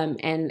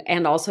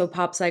 and also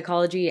pop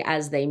psychology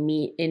as they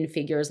meet in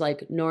figures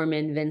like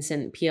Norman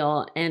Vincent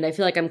Peale. And I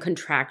feel like I'm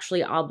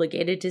contractually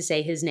obligated to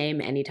say his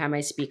name anytime I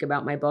speak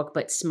about my book,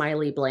 but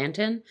Smiley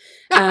Blanton,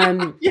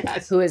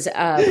 Yes. who is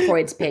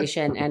Freud's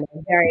patient and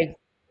very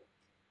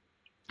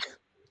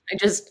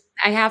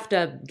I have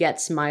to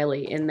get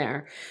Smiley in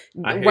there,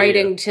 I hear you.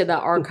 writing to the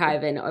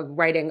archive and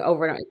writing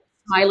over and over.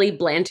 Smiley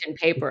Blanton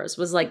papers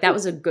was like that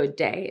was a good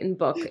day in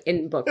book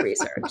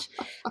research.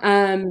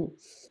 Um,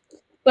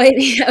 but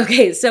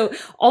okay, so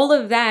all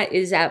of that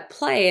is at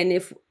play, and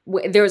if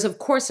there's of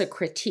course a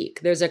critique,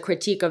 there's a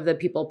critique of the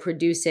people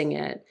producing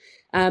it,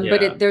 but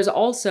Yeah. there's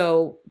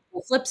also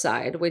the flip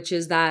side, which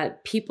is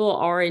that people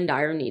are in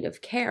dire need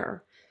of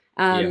care.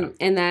 Yeah.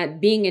 And that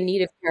being in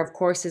need of care, of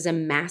course, is a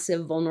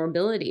massive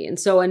vulnerability. And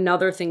so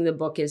another thing the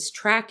book is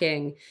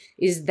tracking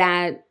is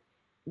that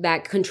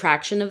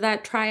contraction of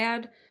that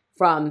triad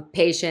from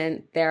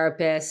patient,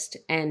 therapist,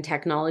 and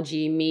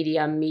technology,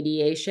 media,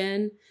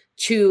 mediation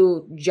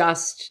to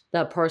just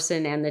the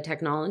person and the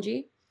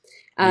technology.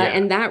 Yeah.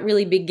 And that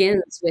really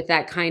begins with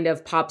that kind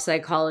of pop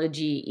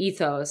psychology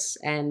ethos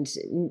and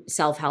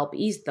self-help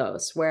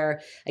ethos,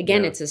 where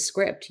again, Yeah. it's a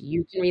script.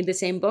 You can read the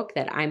same book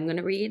that I'm going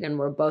to read, and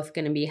we're both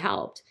going to be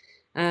helped.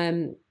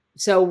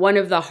 So one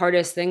of the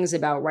hardest things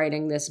about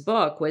writing this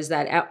book was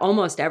that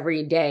almost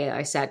every day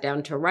I sat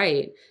down to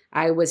write,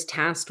 I was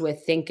tasked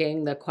with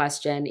thinking the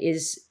question,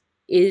 is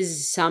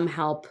some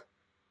help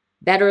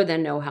better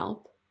than no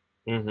help?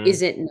 Mm-hmm.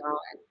 Is it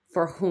not?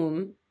 For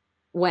whom?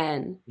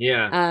 When?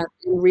 Yeah.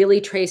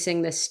 Really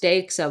tracing the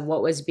stakes of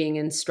what was being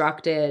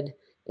instructed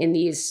in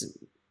these,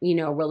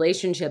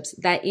 relationships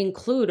that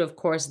include, of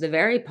course, the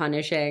very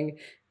punishing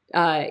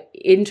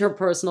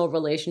interpersonal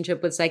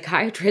relationship with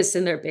psychiatrists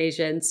and their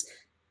patients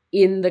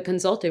in the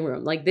consulting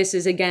room. Like this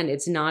is, again,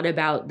 it's not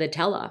about the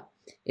tele,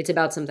 it's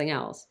about something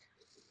else.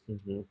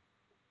 Mm-hmm.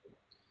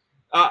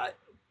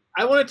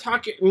 I want to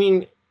talk. I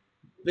mean,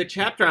 the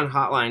chapter on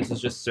hotlines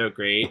is just so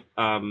great.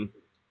 And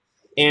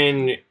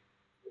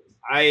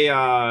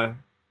I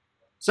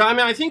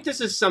think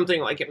this is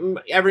something like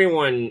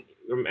everyone,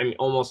 I mean,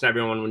 almost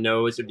everyone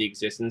knows of the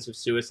existence of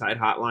suicide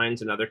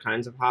hotlines and other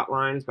kinds of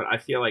hotlines, but I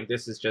feel like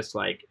this is just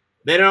like,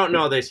 they don't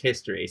know this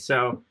history.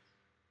 So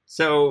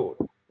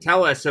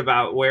tell us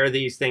about where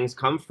these things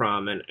come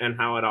from and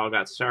how it all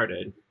got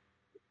started.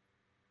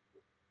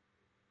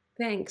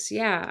 Thanks.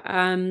 Yeah.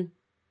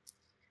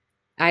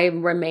 I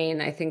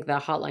remain, I think, the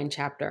hotline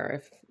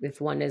chapter,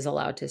 if one is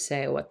allowed to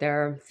say what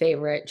their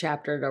favorite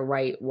chapter to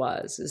write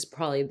was, is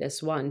probably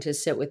this one, to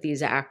sit with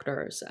these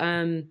actors.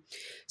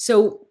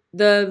 So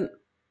the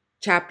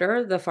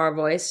chapter, The Far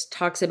Voice,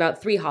 talks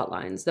about 3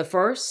 hotlines. The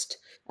first,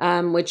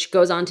 which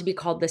goes on to be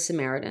called The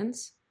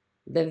Samaritans,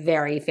 the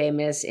very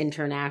famous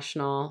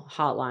international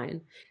hotline,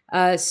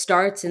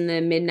 starts in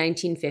the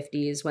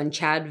mid-1950s when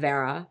Chad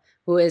Vera,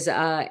 who is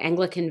an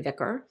Anglican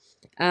vicar,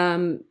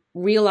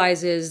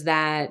 realizes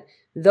that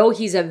though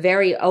he's a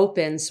very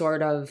open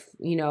sort of,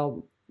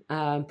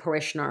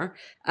 parishioner,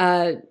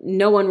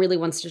 no one really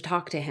wants to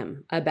talk to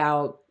him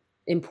about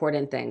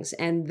important things.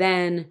 And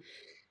then,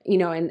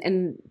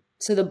 and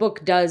so the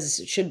book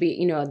should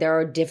be, there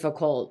are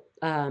difficult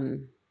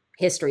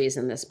histories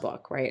in this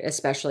book, right?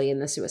 Especially in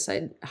the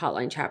suicide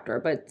hotline chapter,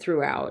 but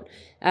throughout.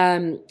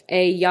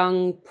 A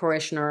young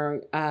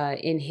parishioner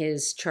in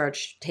his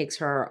church takes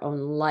her own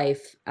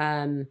life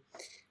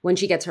when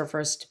she gets her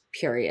first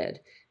period,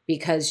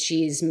 because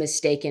she's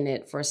mistaken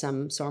it for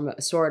some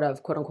sort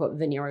of quote unquote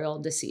venereal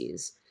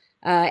disease.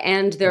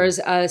 And there's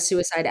a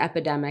suicide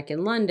epidemic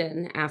in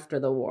London after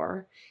the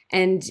war.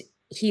 And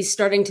he's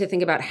starting to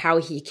think about how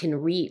he can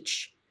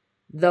reach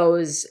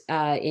those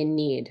in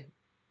need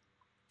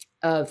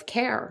of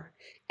care.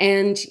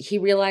 And he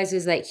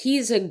realizes that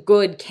he's a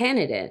good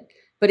candidate,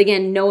 but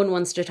again, no one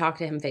wants to talk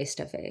to him face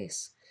to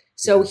face.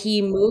 So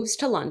he moves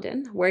to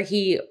London, where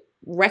he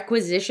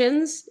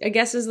requisitions, I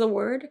guess is the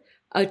word,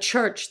 a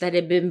church that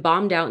had been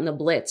bombed out in the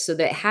Blitz, so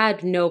that it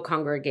had no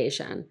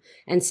congregation,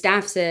 and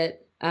staffs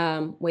it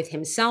with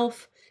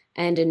himself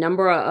and a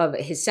number of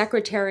his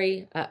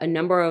secretary, a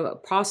number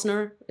of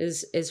Prosner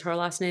is her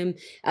last name,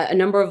 a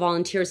number of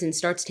volunteers, and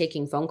starts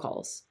taking phone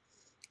calls.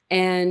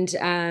 And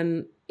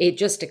it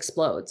just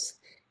explodes.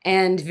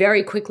 And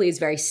very quickly is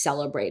very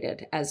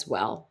celebrated as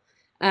well.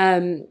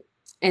 And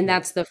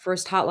that's the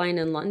first hotline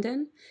in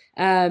London.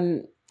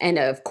 and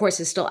of course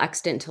is still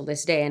extant till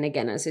this day. And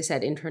again, as I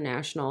said,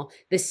 international.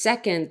 The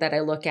second that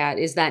I look at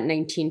is that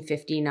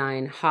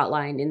 1959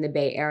 hotline in the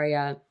Bay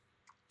Area,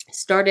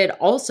 started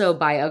also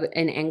by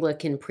an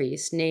Anglican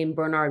priest named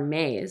Bernard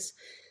Mays,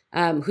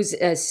 who's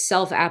a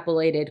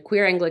self-appellated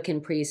queer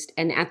Anglican priest,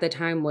 and at the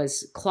time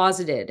was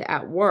closeted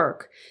at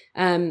work,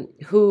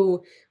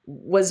 who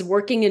was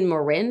working in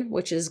Marin,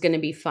 which is going to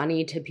be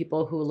funny to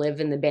people who live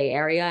in the Bay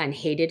Area, and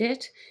hated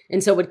it.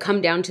 And so would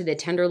come down to the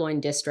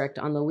Tenderloin district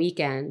on the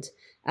weekend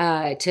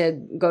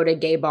to go to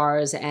gay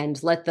bars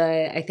and let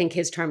I think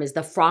his term is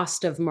the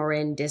frost of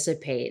Marin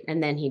dissipate.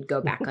 And then he'd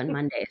go back on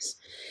Mondays.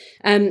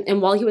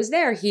 And while he was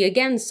there, he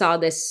again saw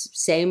this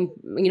same,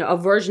 a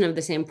version of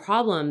the same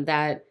problem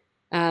that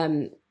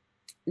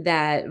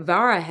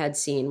Vara had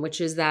seen,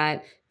 which is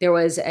that there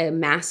was a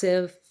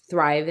massive,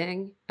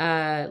 thriving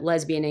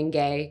lesbian and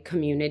gay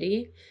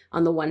community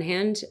on the one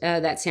hand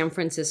that San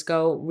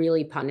Francisco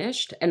really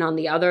punished, and on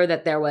the other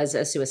that there was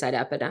a suicide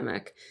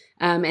epidemic.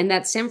 And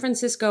that San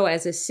Francisco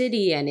as a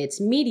city and its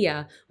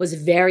media was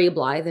very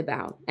blithe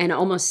about and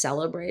almost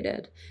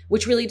celebrated,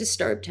 which really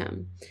disturbed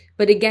him.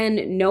 But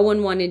again, no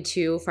one wanted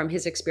to, from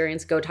his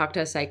experience, go talk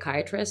to a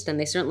psychiatrist, and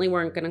they certainly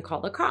weren't going to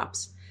call the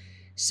cops.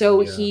 So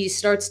he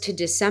starts to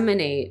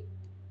disseminate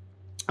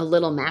a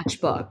little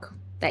matchbook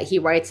that he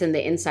writes in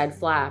the inside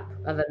flap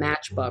of a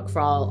matchbook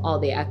for all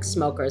the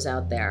ex-smokers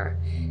out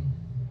there.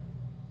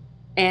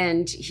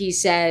 And he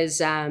says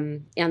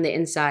on the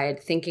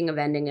inside, thinking of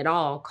ending it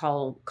all,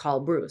 call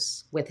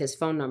Bruce with his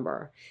phone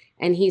number.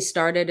 And he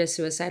started a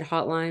suicide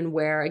hotline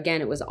where,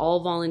 again, it was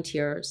all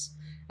volunteers,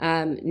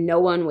 no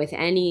one with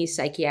any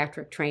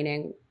psychiatric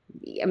training.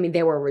 I mean,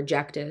 they were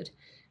rejected.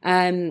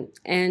 And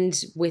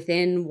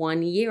within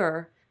 1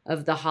 year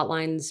of the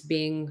hotlines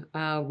being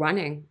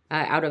running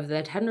out of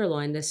the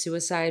Tenderloin, the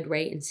suicide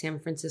rate in San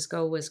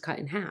Francisco was cut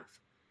in half.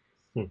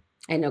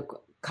 And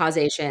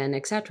causation,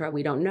 et cetera,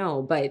 we don't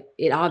know, but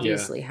it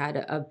obviously had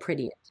a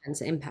pretty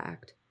intense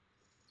impact.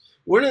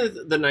 One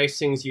of the nice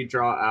things you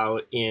draw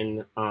out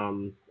in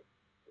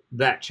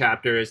that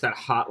chapter is that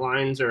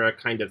hotlines are a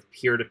kind of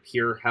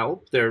peer-to-peer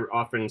help. They're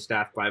often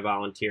staffed by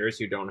volunteers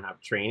who don't have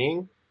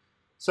training.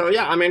 So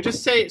yeah, I mean,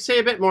 just say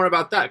a bit more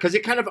about that, because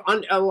it kind of,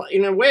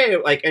 in a way,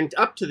 like, and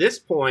up to this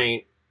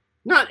point,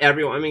 not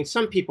everyone. I mean,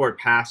 some people are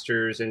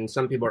pastors and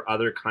some people are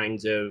other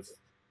kinds of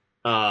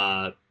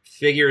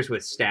figures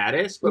with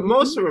status, but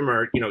most of them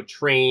are,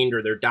 trained,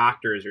 or they're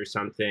doctors or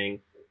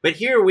something. But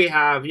here we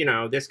have,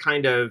 this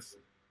kind of,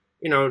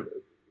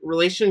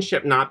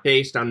 relationship not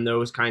based on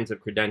those kinds of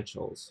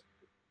credentials.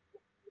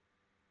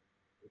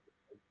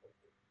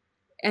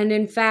 And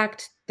in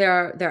fact,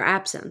 their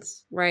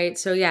absence, right?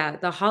 So yeah,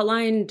 the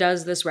hotline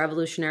does this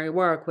revolutionary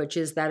work, which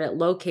is that it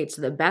locates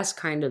the best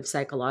kind of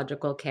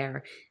psychological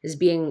care is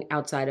being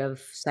outside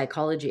of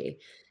psychology,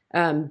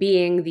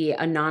 being the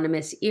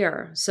anonymous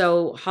ear.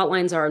 So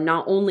hotlines are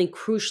not only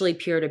crucially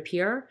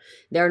peer-to-peer,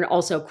 they're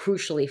also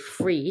crucially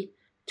free,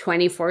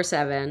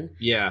 24/7,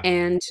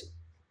 and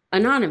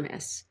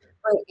anonymous.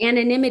 But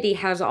anonymity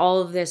has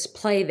all of this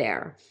play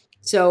there.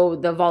 So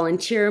the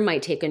volunteer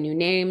might take a new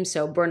name.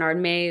 So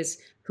Bernard Mays,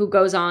 who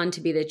goes on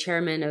to be the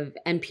chairman of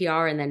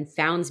NPR and then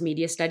founds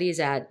media studies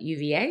at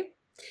UVA,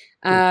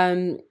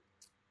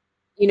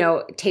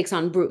 takes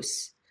on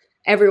Bruce.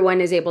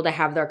 Everyone is able to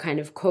have their kind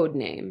of code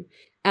name.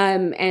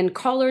 And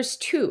callers,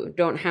 too,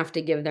 don't have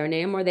to give their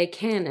name, or they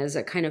can, as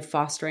a kind of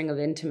fostering of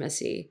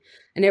intimacy.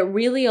 And it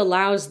really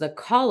allows the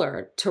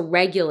caller to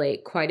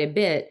regulate quite a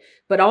bit,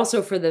 but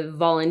also for the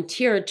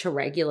volunteer to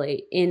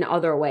regulate in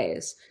other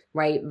ways,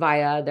 right?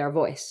 Via their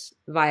voice,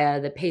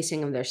 via the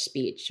pacing of their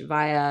speech,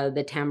 via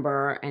the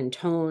timbre and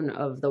tone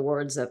of the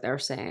words that they're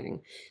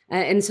saying.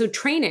 And so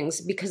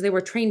trainings, because they were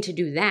trained to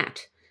do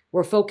that,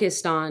 were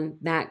focused on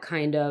that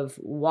kind of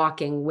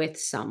walking with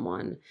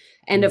someone.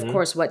 And of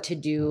course, what to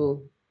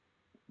do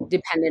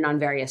dependent on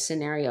various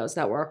scenarios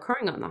that were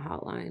occurring on the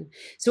hotline.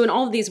 So in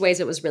all of these ways,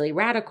 it was really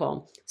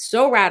radical.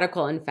 So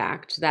radical, in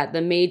fact, that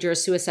the major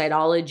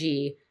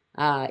suicidology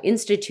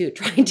institute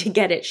tried to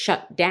get it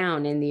shut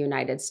down in the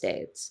United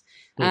States.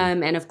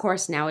 And of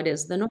course, now it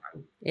is the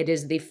norm. It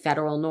is the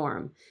federal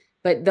norm.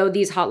 But though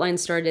these hotlines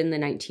started in the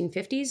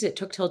 1950s, it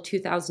took till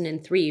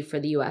 2003 for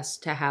the US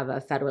to have a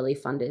federally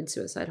funded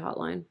suicide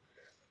hotline.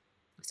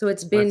 So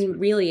it's been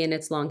really, in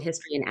its long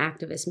history, an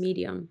activist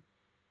medium.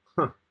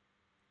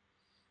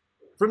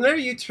 From there,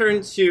 you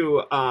turn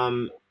to,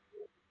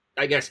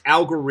 I guess,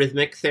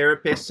 algorithmic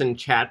therapists and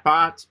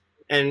chatbots.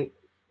 And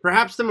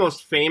perhaps the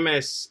most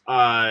famous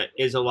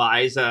is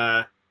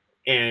Eliza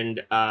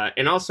and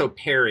also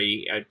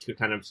Perry, to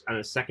kind of on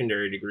a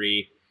secondary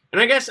degree.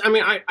 And I guess, I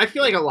mean, I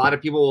feel like a lot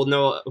of people will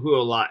know who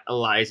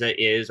Eliza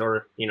is,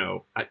 or,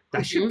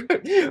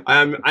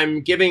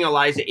 I'm giving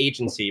Eliza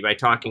agency by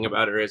talking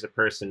about her as a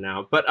person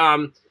now. But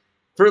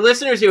for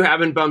listeners who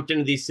haven't bumped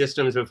into these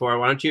systems before,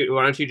 why don't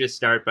you just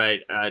start by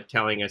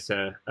telling us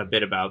a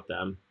bit about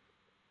them?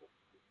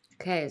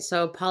 Okay,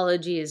 so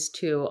apologies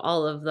to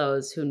all of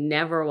those who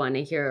never want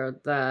to hear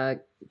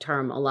the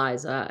term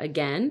Eliza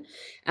again.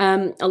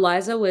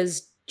 Eliza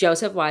was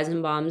Joseph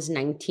Weizenbaum's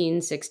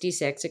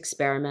 1966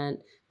 experiment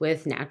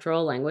with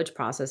natural language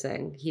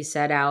processing. He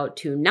set out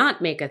to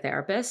not make a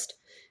therapist.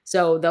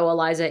 So though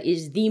Eliza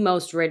is the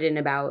most written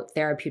about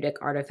therapeutic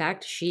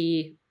artifact,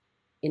 she,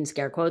 in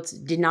scare quotes,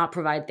 did not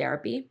provide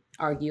therapy,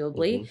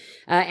 arguably,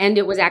 and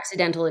it was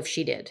accidental if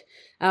she did.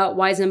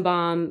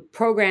 Weizenbaum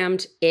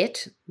programmed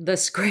the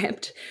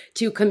script,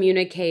 to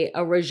communicate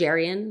a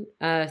Rogerian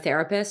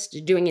therapist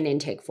doing an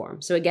intake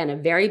form. So again, a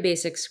very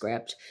basic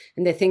script.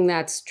 And the thing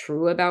that's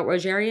true about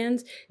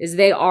Rogerians is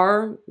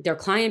they're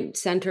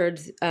client-centered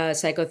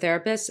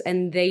psychotherapists,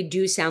 and they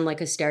do sound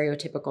like a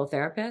stereotypical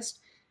therapist.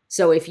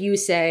 So if you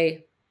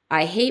say,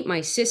 I hate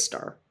my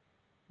sister,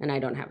 and I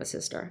don't have a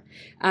sister,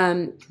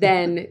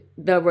 then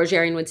the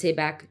Rogerian would say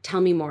back,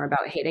 tell me more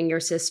about hating your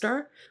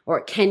sister, or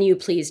can you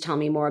please tell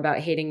me more about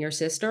hating your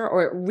sister,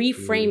 or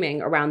reframing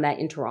around that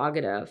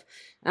interrogative,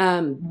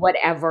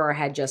 whatever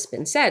had just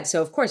been said.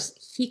 So of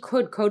course he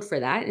could code for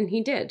that, and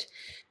he did.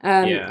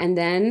 And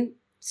then,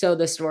 so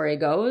the story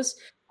goes,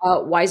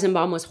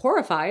 Weizenbaum was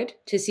horrified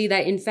to see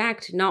that, in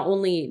fact, not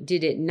only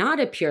did it not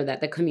appear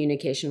that the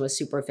communication was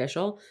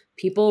superficial,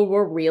 people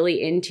were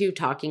really into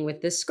talking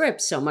with this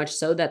script, so much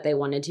so that they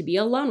wanted to be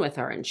alone with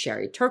her. And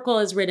Sherry Turkle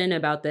has written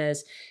about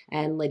this,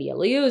 and Lydia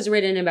Liu has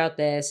written about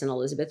this, and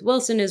Elizabeth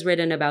Wilson has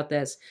written about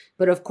this.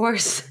 But of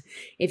course,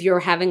 if you're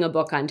having a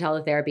book on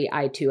teletherapy,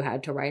 I too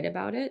had to write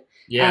about it.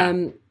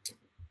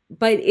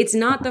 But it's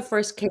not the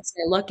first case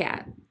I look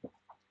at.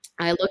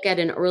 I look at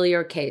an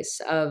earlier case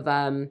of...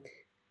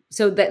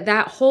 So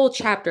that whole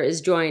chapter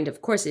is joined,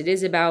 of course, it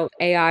is about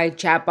AI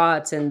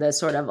chatbots and the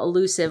sort of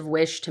elusive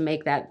wish to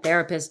make that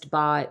therapist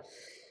bot,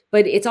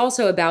 but it's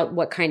also about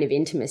what kind of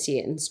intimacy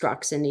it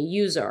instructs in a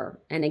user.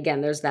 And again,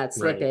 there's that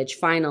slippage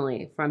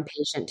finally from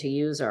patient to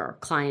user,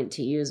 client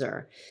to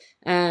user.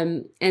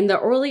 And the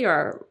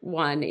earlier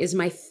one is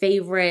my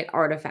favorite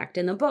artifact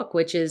in the book,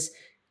 which is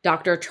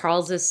Dr.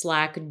 Charles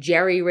Slack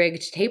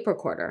jerry-rigged tape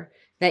recorder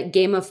that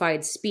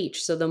gamified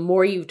speech. So the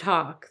more you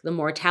talk, the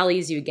more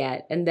tallies you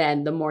get, and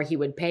then the more he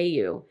would pay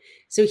you.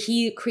 So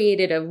he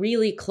created a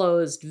really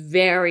closed,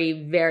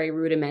 very, very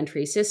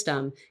rudimentary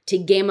system to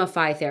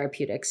gamify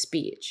therapeutic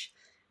speech.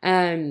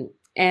 And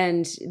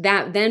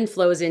that then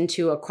flows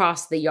into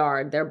Across the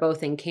Yard. They're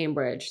both in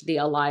Cambridge, the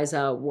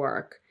Eliza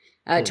work,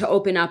 to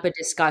open up a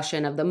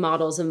discussion of the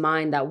models of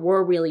mind that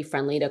were really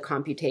friendly to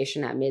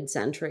computation at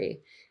mid-century.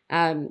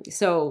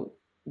 So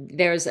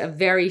there's a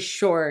very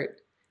short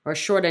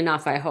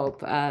enough, I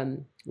hope,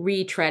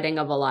 retreading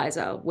of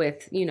Eliza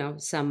with,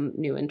 some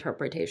new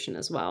interpretation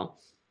as well.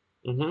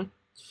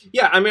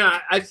 Yeah, I mean,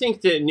 I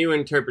think the new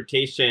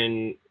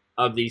interpretation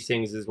of these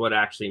things is what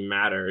actually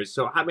matters.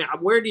 So, I mean,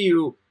 where do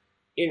you,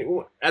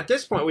 at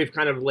this point, we've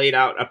kind of laid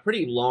out a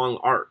pretty long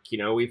arc.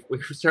 We've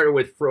started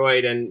with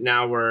Freud, and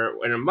now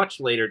we're in a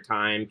much later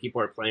time.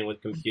 People are playing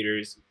with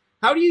computers.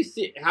 How do you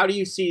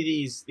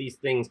see these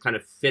things kind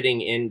of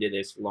fitting into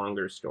this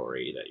longer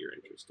story that you're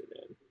interested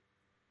in?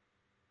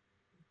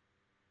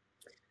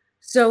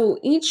 So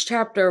each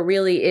chapter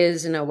really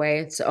is, in a way,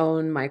 its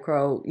own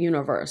micro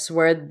universe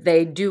where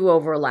they do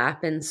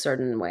overlap in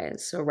certain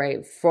ways. So,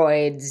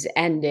 Freud's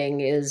ending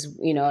is,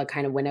 a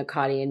kind of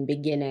Winnicottian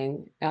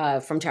beginning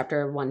from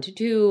chapter 1 to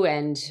 2.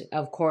 And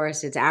of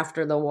course, it's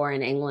after the war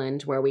in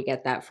England where we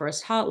get that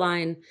first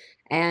hotline.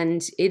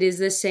 And it is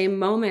the same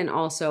moment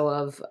also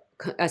of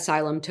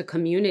asylum to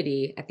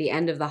community at the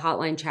end of the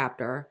hotline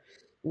chapter,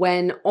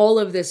 when all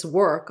of this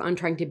work on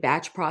trying to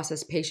batch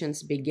process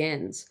patients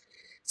begins.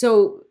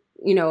 So,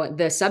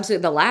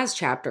 the last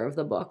chapter of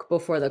the book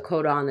before the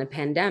coda on the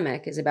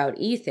pandemic is about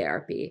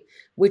e-therapy,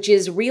 which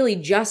is really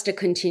just a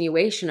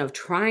continuation of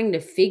trying to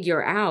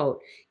figure out,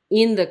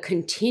 in the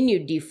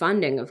continued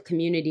defunding of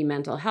community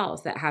mental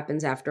health that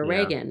happens after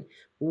Reagan,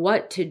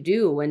 what to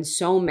do when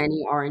so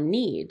many are in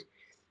need.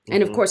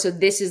 And of course, so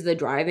this is the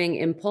driving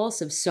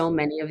impulse of so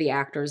many of the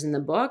actors in the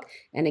book.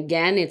 And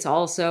again, it's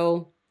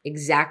also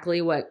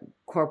exactly what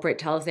corporate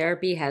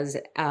teletherapy has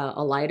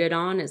alighted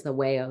on as the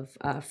way of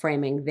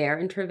framing their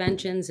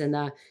interventions in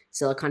the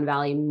Silicon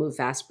Valley move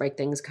fast, break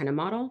things kind of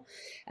model.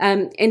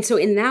 And so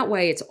in that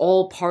way, it's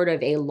all part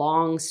of a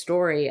long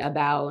story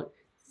about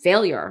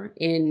failure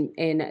in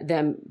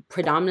the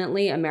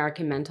predominantly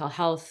American mental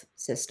health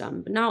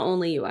system, but not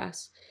only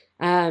US.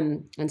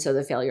 And so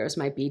the failures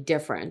might be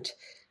different.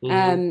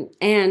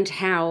 And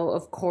how,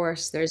 of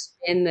course, there's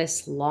been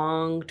this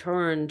long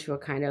turn to a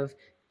kind of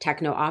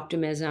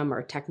techno-optimism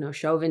or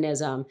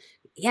techno-chauvinism.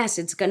 Yes,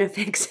 it's going to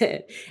fix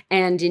it.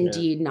 And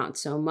indeed, not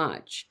so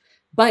much.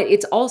 But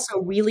it's also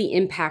really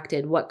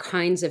impacted what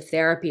kinds of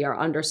therapy are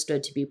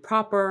understood to be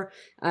proper,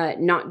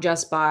 not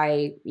just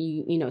by,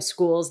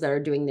 schools that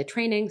are doing the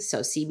training. So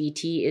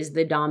CBT is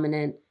the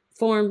dominant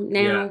form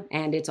now,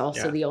 and it's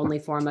also the only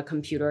form a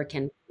computer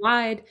can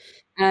provide.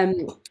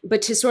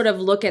 But to sort of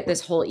look at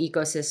this whole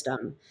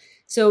ecosystem.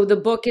 So the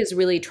book is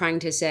really trying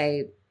to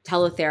say,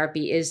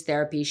 teletherapy is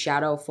therapy's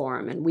shadow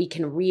form, and we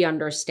can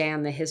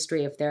re-understand the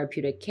history of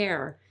therapeutic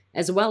care,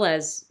 as well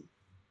as,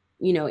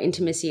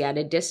 intimacy at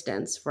a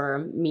distance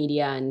for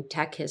media and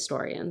tech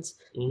historians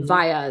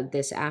via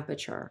this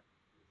aperture.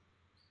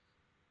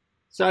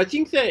 So I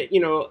think that,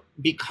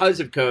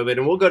 because of COVID,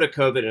 and we'll go to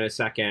COVID in a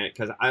second,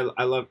 because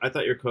I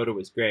thought your coda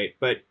was great,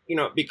 but,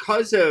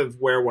 because of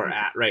where we're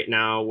at right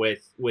now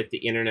with the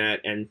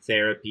internet and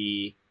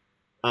therapy,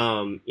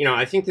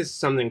 I think this is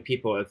something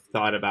people have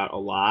thought about a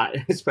lot,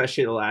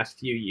 especially the last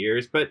few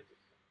years. But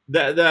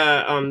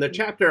the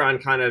chapter on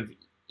kind of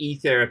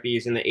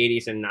e-therapies in the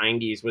 80s and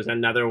 90s was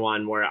another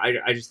one where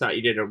I just thought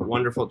you did a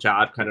wonderful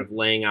job kind of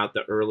laying out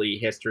the early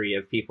history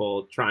of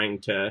people trying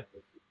to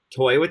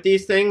toy with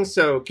these things.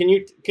 So can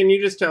you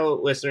just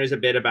tell listeners a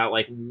bit about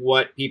like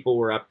what people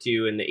were up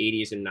to in the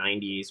 80s and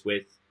 90s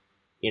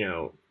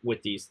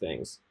with these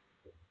things?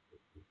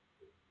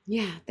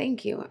 Yeah,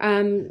 thank you.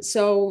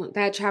 So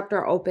that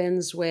chapter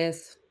opens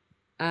with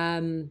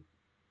a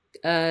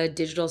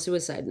digital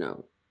suicide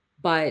note,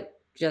 but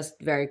just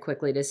very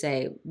quickly to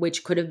say,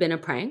 which could have been a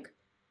prank,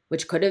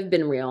 which could have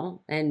been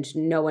real, and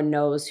no one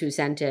knows who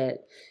sent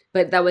it,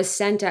 but that was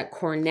sent at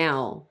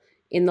Cornell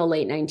in the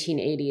late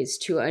 1980s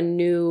to a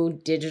new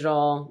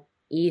digital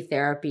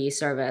e-therapy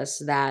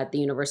service that the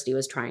university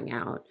was trying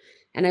out.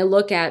 And I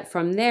look at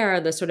from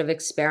there the sort of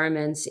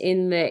experiments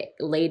in the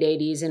late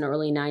 80s and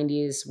early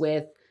 90s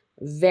with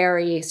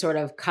very sort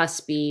of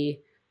cuspy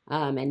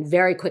and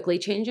very quickly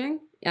changing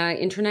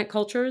internet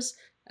cultures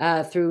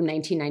through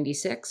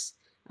 1996,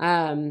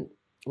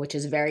 which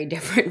is very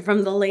different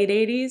from the late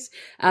 80s,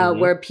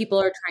 where people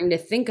are trying to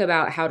think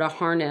about how to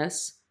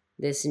harness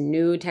this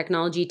new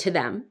technology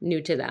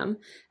new to them,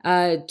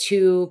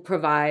 to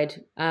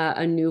provide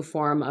a new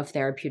form of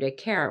therapeutic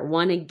care.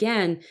 One,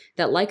 again,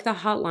 that like the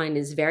hotline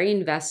is very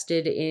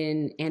invested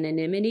in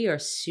anonymity or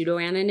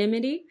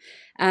pseudo-anonymity,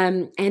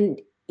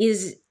 and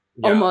is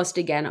almost,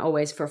 again,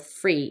 always for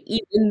free,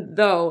 even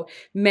though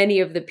many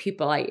of the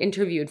people I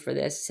interviewed for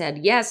this said,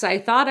 yes, I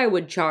thought I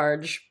would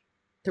charge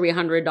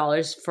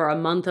 $300 for a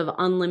month of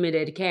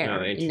unlimited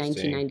care in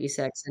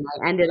 1996, and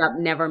I ended up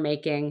never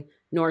making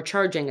nor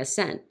charging a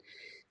cent.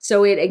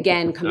 So it,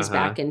 again, comes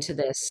back into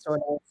this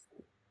sort of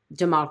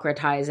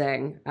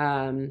democratizing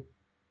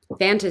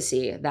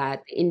fantasy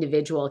that the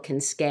individual can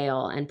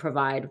scale and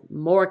provide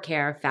more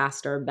care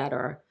faster,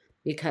 better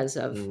because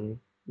of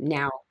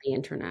now the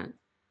internet.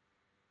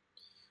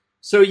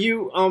 So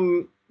you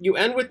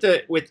end with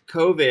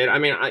COVID. I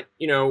mean,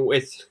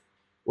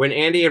 when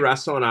Andy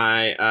Russell and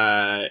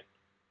I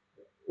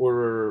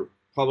were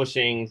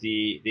publishing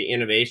the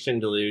Innovation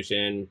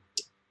Delusion,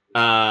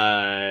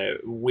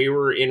 we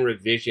were in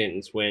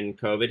revisions when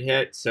COVID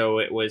hit, so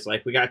it was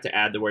like we got to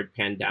add the word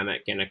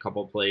pandemic in a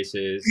couple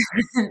places.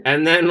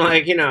 And then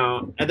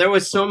there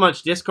was so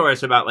much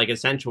discourse about like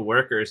essential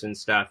workers and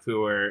stuff who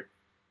were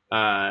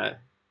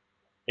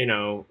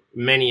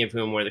many of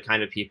whom were the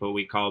kind of people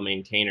we call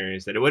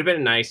maintainers, that it would have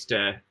been nice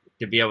to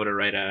be able to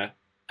write a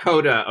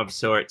coda of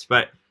sorts.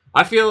 But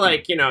I feel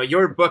like,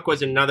 your book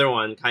was another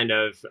one kind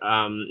of,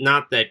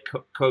 not that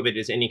COVID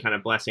is any kind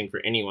of blessing for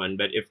anyone,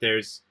 but if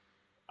there's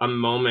a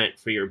moment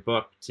for your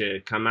book to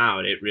come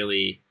out, it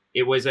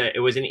was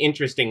an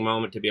interesting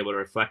moment to be able to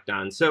reflect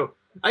on. So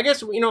I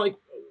guess,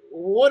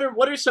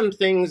 what are some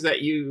things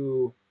that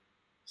you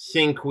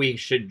think we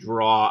should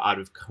draw out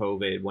of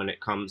COVID when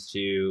it comes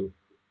to,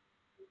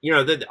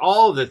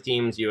 all the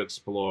themes you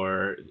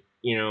explore,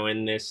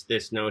 in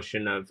this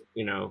notion of,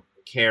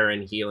 care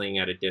and healing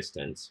at a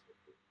distance?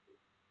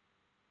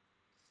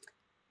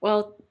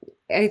 Well,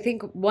 I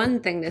think one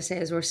thing to say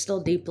is we're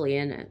still deeply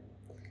in it.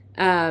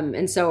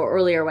 And so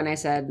earlier when I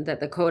said that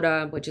the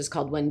coda, which is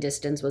called When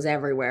Distance Was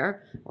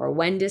Everywhere, or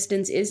When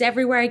Distance Is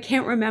Everywhere, I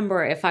can't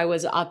remember if I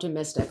was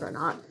optimistic or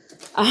not.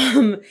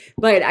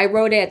 But I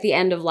wrote it at the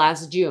end of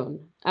last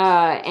June.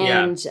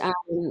 I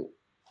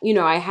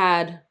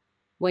had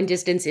When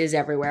Distance Is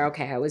Everywhere.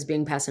 Okay, I was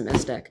being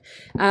pessimistic.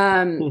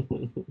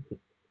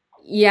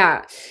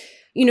 Yeah.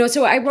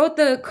 So I wrote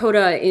the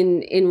coda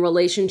in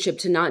relationship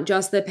to not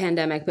just the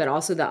pandemic, but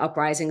also the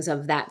uprisings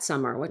of that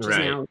summer, which is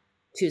now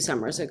 2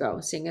 summers ago,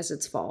 seeing as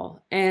it's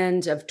fall,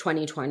 and of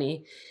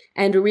 2020,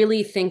 and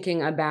really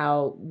thinking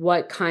about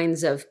what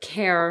kinds of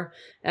care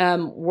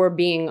were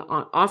being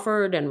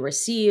offered and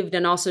received,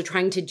 and also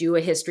trying to do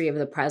a history of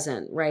the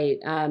present, right?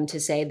 To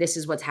say this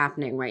is what's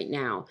happening right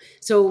now.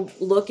 So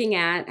looking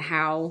at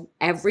how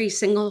every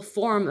single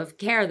form of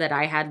care that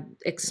I had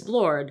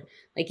explored,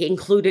 like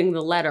including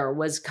the letter,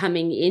 was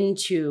coming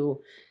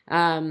into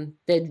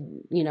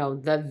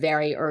the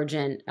very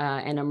urgent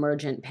and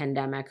emergent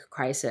pandemic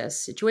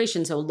crisis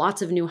situation. So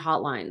lots of new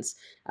hotlines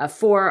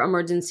for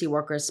emergency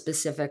workers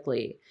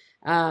specifically,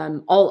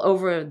 all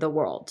over the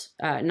world,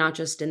 not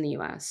just in the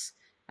US.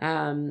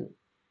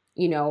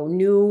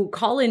 New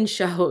call-in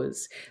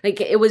shows.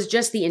 Like it was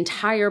just the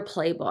entire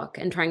playbook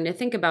and trying to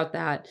think about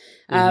that.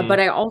 But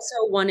I also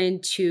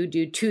wanted to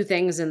do 2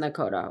 things in the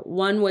coda.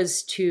 One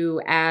was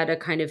to add a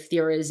kind of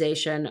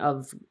theorization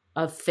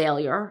of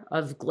failure,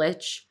 of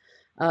glitch,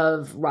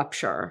 of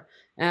rupture.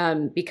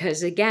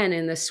 Because again,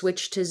 in the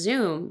switch to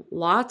Zoom,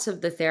 lots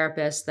of the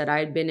therapists that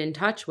I'd been in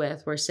touch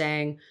with were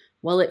saying,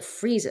 well, it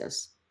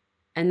freezes.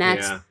 And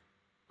that's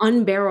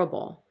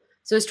unbearable.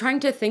 So I was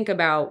trying to think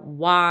about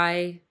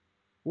why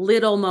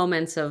little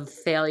moments of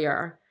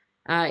failure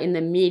in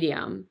the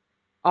medium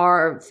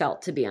are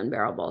felt to be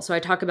unbearable. So I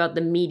talk about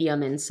the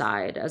medium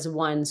inside as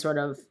one sort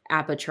of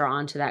aperture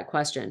onto that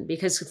question,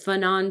 because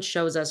Fanon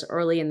shows us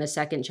early in the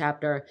second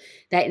chapter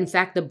that in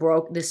fact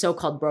the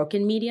so-called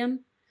broken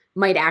medium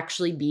might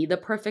actually be the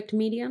perfect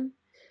medium.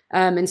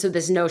 And so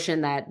this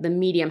notion that the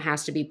medium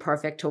has to be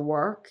perfect to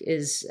work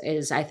is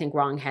I think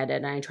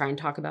wrongheaded, and I try and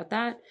talk about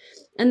that.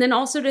 And then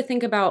also to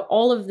think about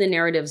all of the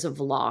narratives of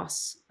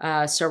loss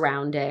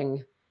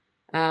surrounding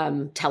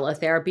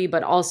teletherapy,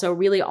 but also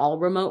really all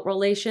remote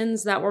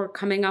relations that were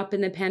coming up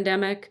in the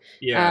pandemic.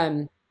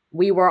 Yeah.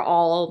 We were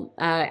all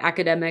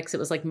academics. It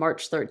was like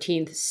March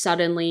 13th,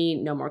 suddenly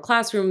no more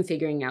classroom,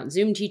 figuring out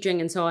Zoom teaching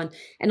and so on.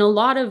 And a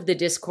lot of the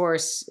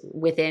discourse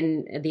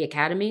within the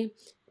academy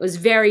was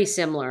very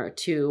similar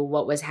to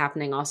what was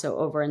happening also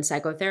over in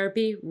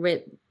psychotherapy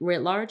writ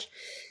large.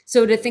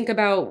 So to think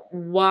about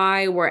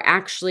why we're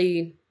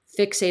actually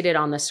fixated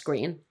on the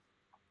screen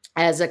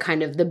as a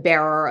kind of the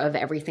bearer of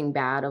everything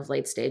bad of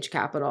late stage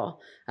capital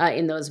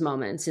in those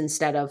moments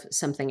instead of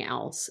something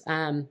else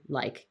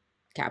like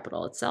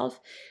capital itself.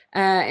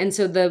 And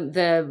so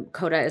the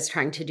coda is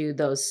trying to do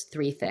those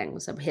three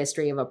things: a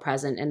history of a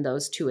present and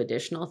those two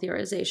additional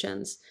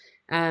theorizations.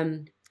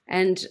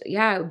 And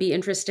yeah, it would be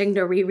interesting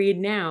to reread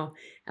now,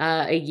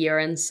 a year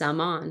and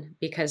some on,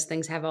 because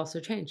things have also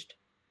changed.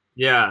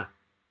 Yeah.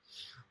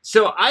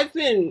 So I've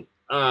been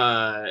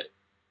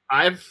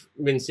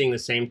seeing the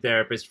same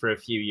therapist for a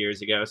few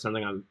years now,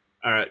 something I'm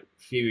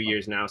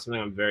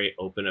very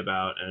open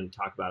about and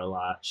talk about a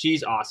lot.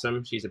 She's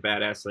awesome. She's a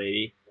badass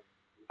lady.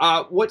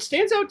 What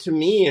stands out to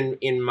me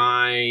in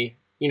my,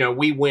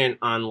 we went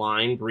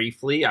online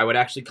briefly. I would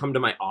actually come to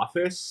my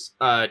office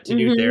to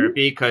do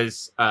therapy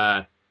because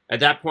at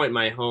that point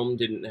my home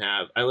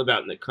I live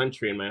out in the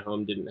country and my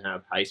home didn't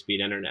have high-speed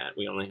internet.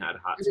 We only had a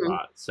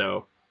hotspot. So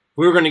if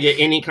we were going to get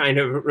any kind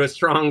of a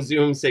strong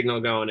Zoom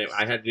signal going,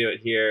 I had to do it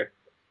here.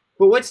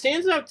 But what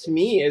stands out to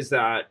me is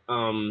that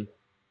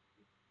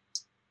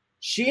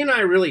she and I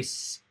really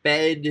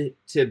sped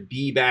to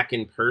be back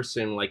in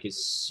person like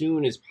as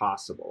soon as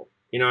possible.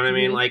 You know what I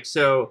mean? Like,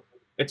 so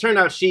it turned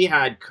out she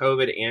had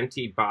COVID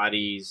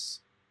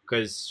antibodies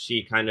because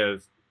she kind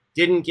of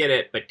didn't get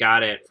it, but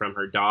got it from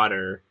her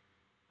daughter.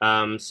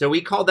 So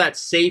we called that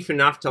safe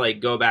enough to like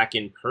go back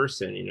in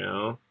person,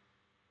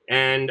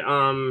 and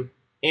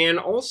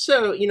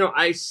also,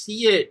 I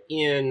see it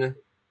in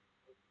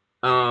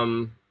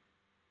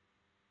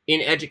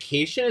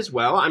education as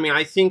well. I mean,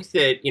 I think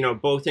that,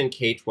 both in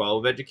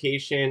K-12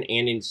 education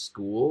and in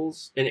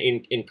schools and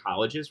in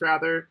colleges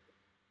rather,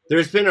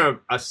 there's been a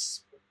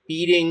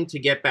speeding to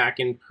get back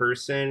in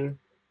person,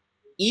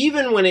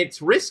 even when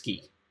it's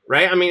risky,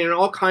 right? I mean, in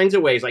all kinds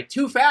of ways, like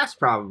too fast,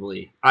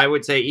 probably, I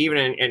would say,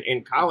 even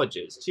in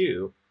colleges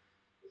too.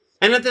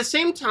 And at the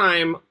same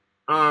time,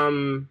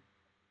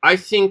 I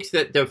think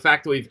that the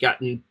fact that we've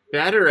gotten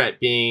better at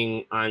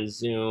being on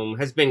Zoom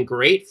has been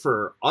great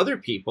for other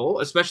people,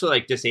 especially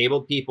like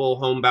disabled people,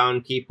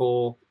 homebound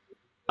people.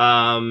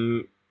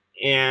 And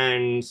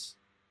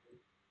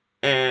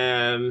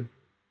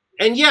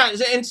yeah,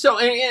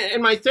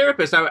 and my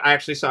therapist, I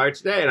actually saw her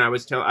today, and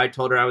I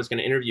told her I was going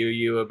to interview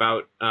you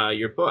about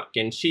your book,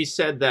 and she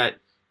said that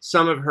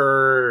some of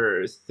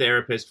her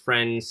therapist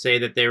friends say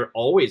that they're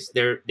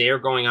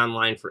going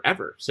online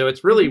forever, so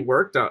it's really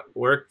worked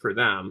for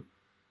them.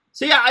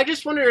 So yeah, I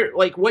just wonder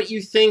like what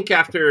you think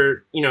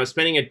after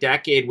spending a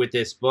decade with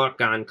this book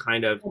on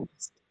kind of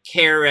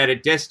care at a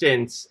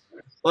distance,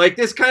 like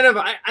this kind of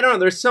I don't know.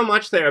 There's so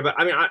much there, but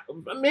I mean,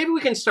 maybe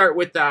we can start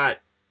with that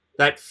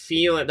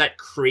feeling, that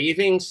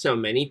craving so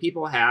many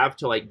people have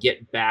to like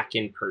get back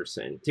in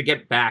person, to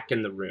get back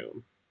in the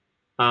room.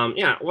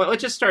 Well,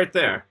 let's just start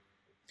there.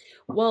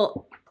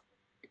 Well,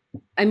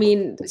 I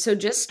mean, so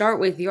just start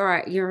with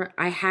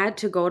I had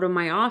to go to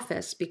my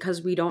office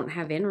because we don't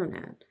have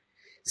internet.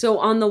 So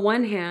on the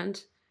one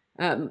hand,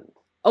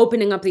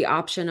 opening up the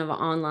option of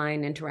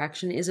online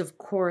interaction is of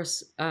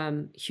course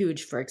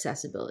huge for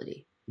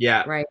accessibility.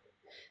 Yeah. Right.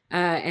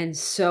 And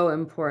so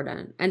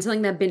important, and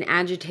something that's been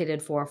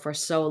agitated for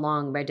so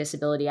long by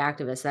disability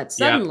activists, that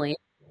suddenly,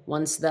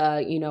 once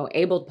the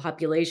abled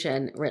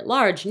population writ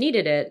large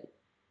needed it,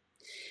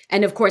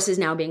 and of course is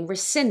now being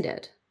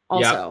rescinded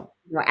also,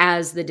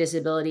 as the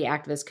disability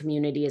activist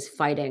community is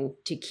fighting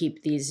to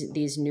keep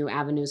these new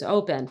avenues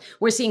open.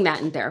 We're seeing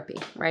that in therapy,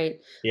 right?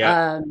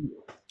 Yeah,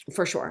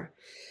 for sure.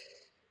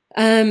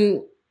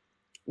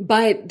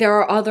 But there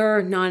are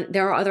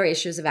other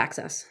issues of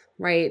access,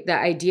 right? The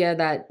idea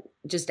that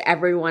just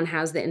everyone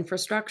has the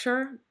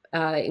infrastructure,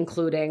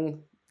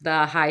 including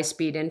the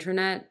high-speed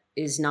internet,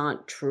 is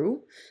not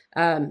true.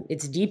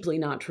 It's deeply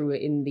not true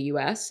in the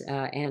US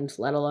and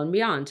let alone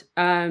beyond.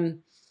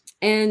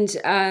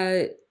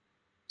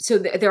 So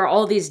there are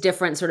all these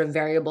different sort of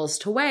variables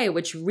to weigh,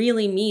 which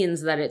really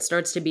means that it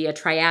starts to be a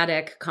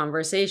triadic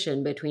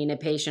conversation between a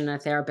patient, a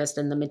therapist,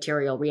 and the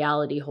material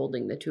reality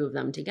holding the two of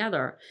them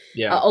together,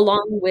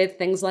 along with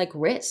things like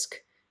risk.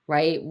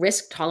 Right?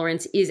 Risk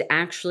tolerance is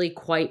actually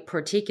quite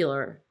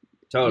particular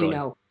Totally.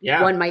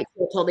 Yeah. One might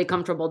feel totally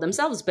comfortable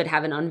themselves, but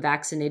have an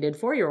unvaccinated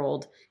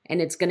 4-year-old,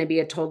 and it's going to be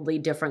a totally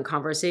different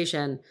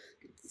conversation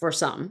for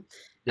some.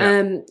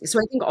 Yeah. So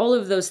I think all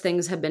of those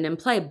things have been in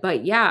play.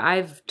 But yeah,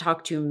 I've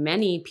talked to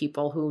many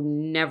people who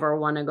never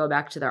want to go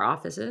back to their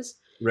offices.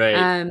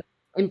 Right.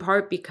 In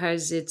part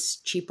because it's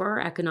cheaper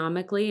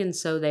economically, and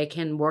so they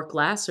can work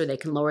less, or they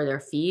can lower their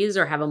fees,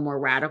 or have a more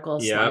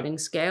radical Yep. sliding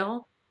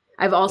scale.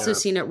 I've also Yeah.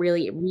 seen it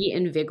really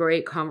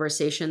reinvigorate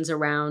conversations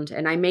around,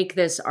 and I make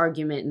this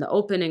argument in the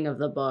opening of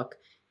the book,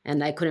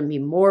 and I couldn't be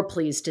more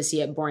pleased to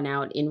see it borne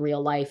out in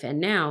real life and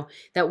now,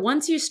 that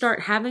once you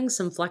start having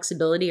some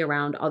flexibility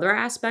around other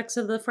aspects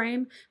of the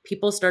frame,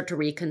 people start to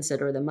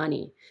reconsider the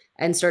money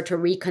and start to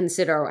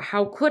reconsider,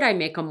 how could I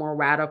make a more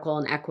radical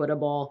and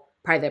equitable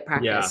private Yeah.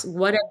 practice?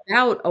 What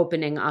about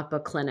opening up a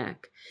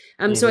clinic?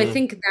 So I Hmm.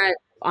 think that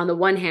on the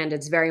one hand,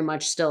 it's very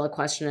much still a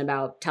question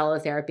about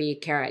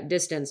teletherapy, care at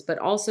distance, but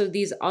also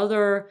these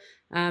other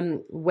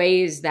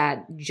ways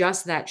that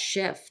just that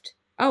shift,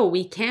 oh,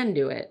 we can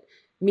do it,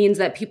 means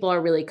that people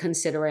are really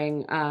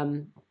considering,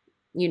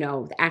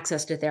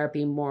 access to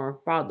therapy more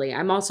broadly.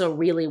 I'm also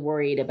really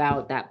worried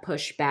about that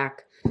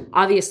pushback,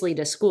 obviously,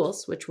 to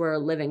schools, which we're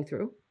living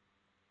through.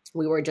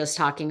 We were just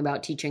talking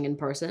about teaching in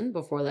person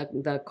before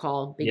the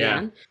call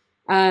Yeah.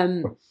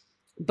 began.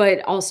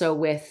 But also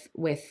with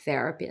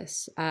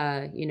therapists,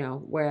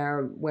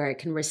 where it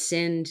can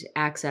rescind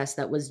access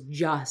that was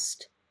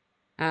just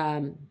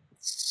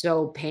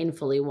so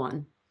painfully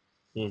won.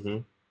 Hmm.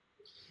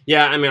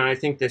 Yeah, I mean, I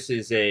think this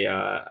is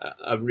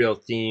a real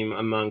theme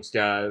amongst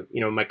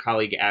my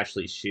colleague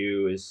Ashley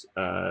Shue is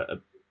a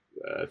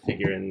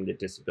figure in the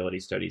disability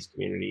studies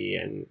community,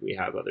 and we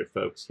have other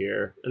folks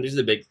here. And this is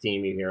a big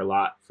theme you hear a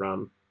lot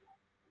from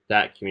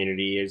that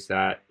community, is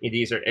that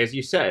these are, as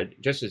you said,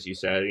 just as you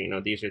said,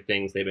 these are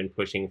things they've been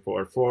pushing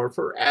for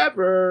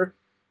forever,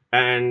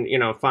 and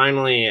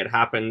finally it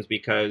happens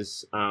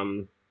because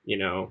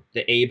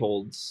the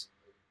ableds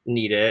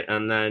need it,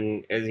 and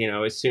then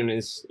as soon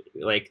as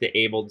like the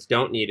ableds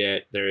don't need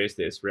it, there is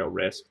this real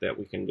risk that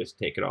we can just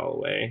take it all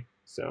away.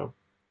 So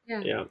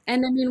Yeah. yeah.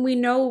 And I mean, we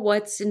know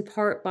what's in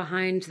part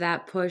behind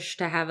that push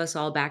to have us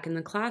all back in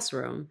the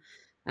classroom,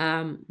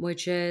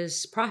 which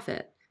is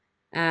profit.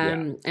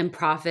 Yeah. And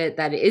profit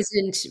that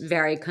isn't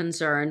very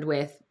concerned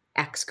with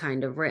X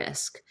kind of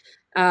risk.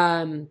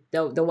 The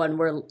one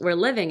we're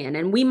living in.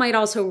 And we might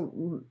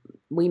also,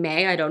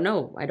 I don't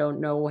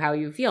know how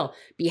you feel,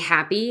 be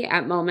happy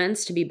at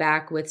moments to be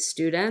back with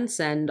students.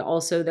 And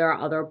also there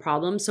are other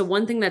problems. So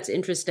one thing that's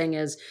interesting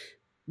is,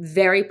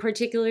 very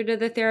particular to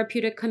the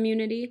therapeutic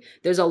community,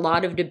 there's a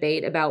lot of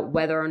debate about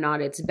whether or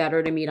not it's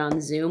better to meet on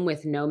Zoom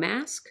with no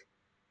mask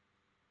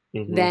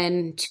Hmm.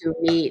 than to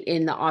meet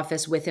in the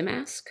office with a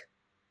mask.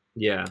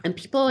 Yeah. And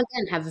people,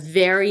 again, have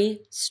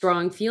very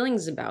strong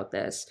feelings about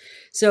this.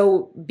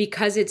 So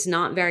because it's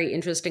not very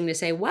interesting to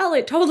say, well,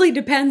 it totally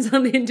depends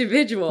on the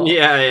individual.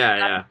 Yeah.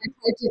 I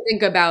like to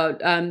think about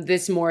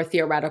this more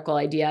theoretical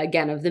idea,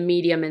 again, of the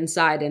medium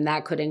inside. And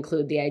that could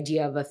include the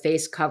idea of a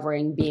face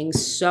covering being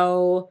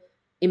so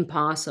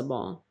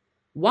impossible.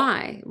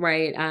 Why,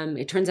 right?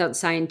 It turns out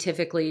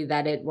scientifically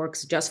that it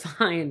works just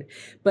fine.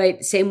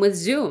 But same with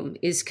Zoom,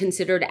 is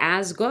considered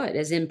as good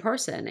as in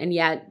person. And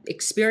yet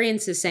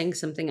experience is saying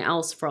something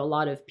else for a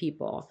lot of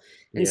people.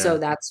 And Yeah. so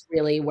that's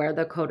really where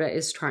the coda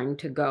is trying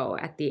to go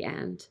at the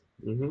end.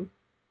 Hmm.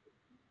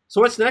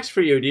 So what's next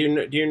for you?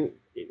 Do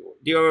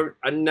you have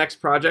a next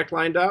project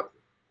lined up?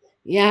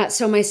 Yeah,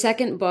 so my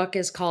second book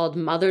is called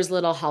Mother's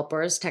Little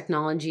Helpers: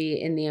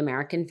 Technology in the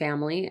American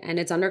Family, and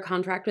it's under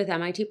contract with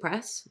MIT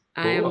Press.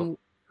 Cool. I'm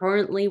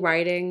currently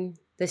writing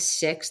the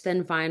seventh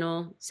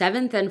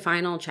and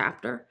final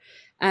chapter.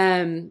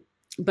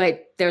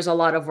 But there's a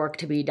lot of work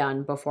to be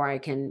done before I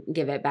can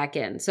give it back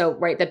in. So,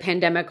 right, the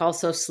pandemic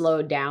also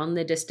slowed down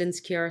the distance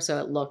cure, so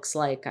it looks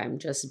like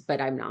but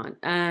I'm not.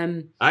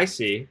 I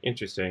see.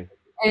 Interesting.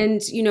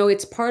 And,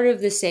 it's part of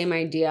the same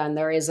idea. And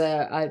there is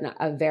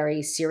a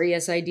very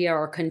serious idea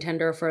or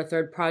contender for a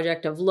third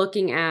project of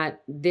looking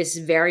at this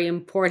very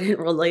important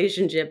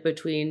relationship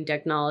between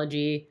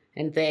technology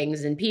and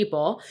things and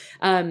people.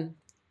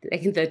 I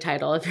think the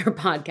title of your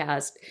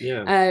podcast,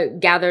 Yeah.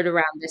 gathered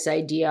around this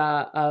idea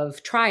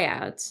of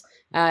triads.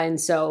 And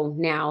so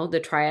now the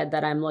triad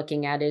that I'm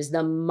looking at is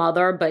the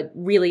mother, but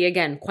really,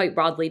 again, quite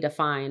broadly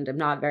defined. I'm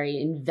not very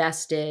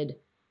invested.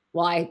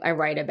 Well, I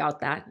write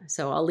about that,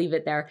 so I'll leave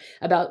it there,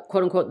 about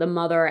quote unquote the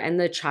mother and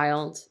the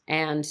child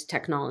and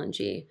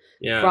technology.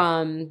 Yeah.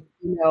 From,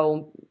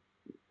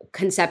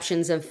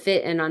 conceptions of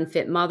fit and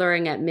unfit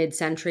mothering at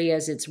mid-century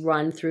as it's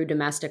run through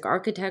domestic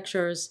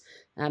architectures.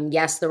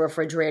 Yes, the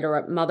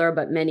refrigerator mother,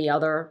 but many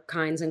other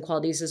kinds and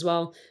qualities as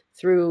well,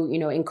 through,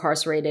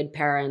 incarcerated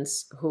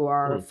parents who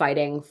are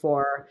fighting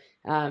for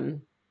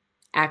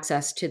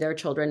access to their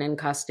children in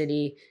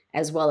custody,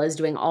 as well as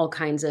doing all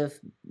kinds of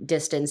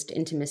distanced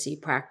intimacy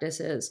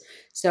practices.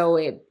 So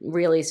it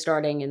really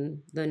starting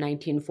in the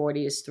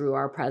 1940s through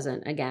our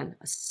present, again,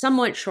 a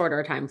somewhat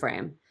shorter time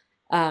frame.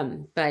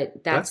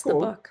 But that's cool.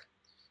 the book.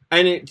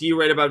 And do you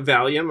write about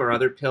Valium or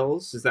other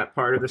pills? Is that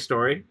part of the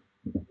story?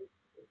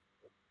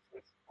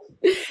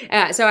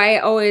 So I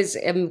always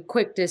am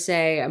quick to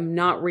say I'm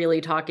not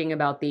really talking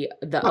about the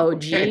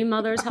OG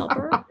Mother's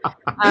Helper,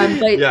 but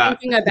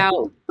thinking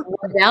about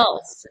what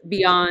else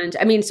beyond.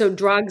 I mean, so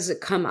drugs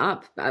come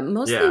up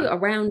mostly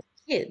around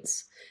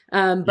kids,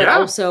 but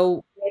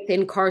also with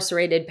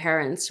incarcerated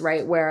parents,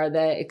 right, where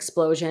the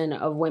explosion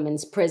of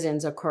women's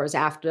prisons occurs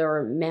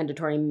after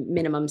mandatory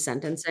minimum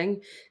sentencing,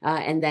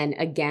 and then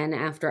again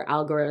after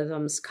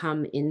algorithms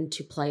come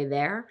into play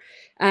there.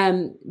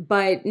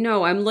 But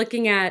no, I'm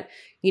looking at,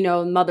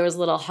 Mother's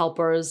Little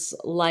Helpers,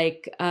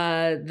 like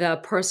the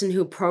person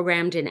who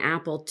programmed an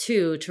Apple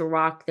II to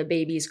rock the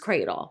baby's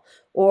cradle,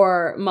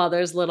 or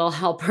Mother's Little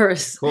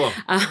Helpers, Cool.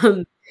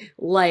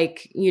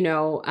 like,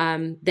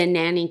 the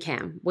nanny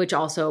cam, which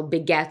also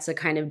begets a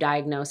kind of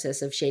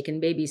diagnosis of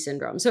shaken baby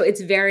syndrome. So it's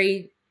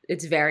various,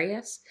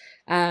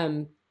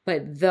 but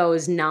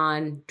those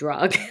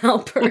non-drug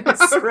helpers.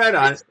 Right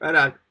on.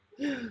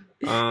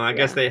 I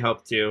guess they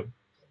help too.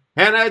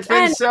 Hannah, it's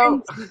been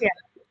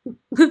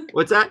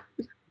What's that?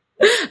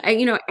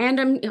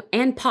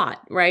 And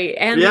pot, right?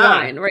 And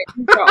wine, right?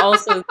 They're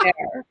also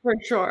there for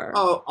sure.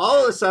 Oh,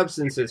 all the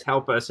substances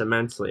help us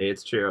immensely.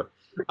 It's true.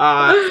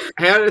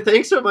 Hannah,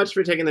 thanks so much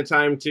for taking the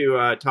time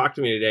to talk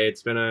to me today.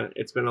 It's been a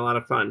lot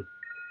of fun.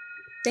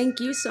 Thank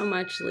you so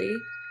much,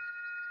 Lee.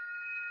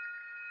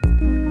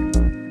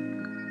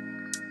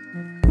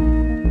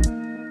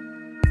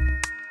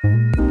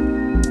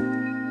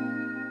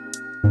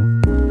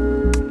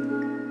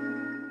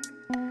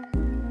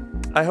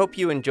 I hope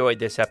you enjoyed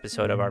this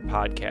episode of our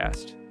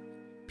podcast.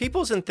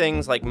 Peoples and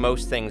things, like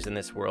most things in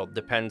this world,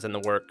 depends on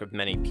the work of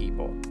many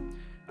people.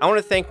 I want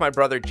to thank my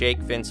brother Jake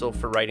Vinsel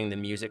for writing the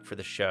music for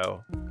the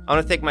show. I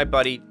want to thank my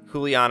buddy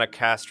Juliana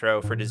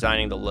Castro for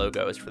designing the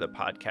logos for the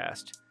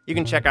podcast. You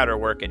can check out her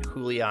work at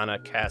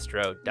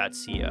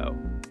julianacastro.co.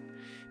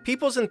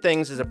 Peoples and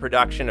Things is a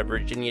production of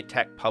Virginia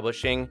Tech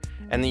Publishing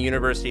and the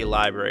University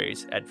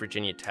Libraries at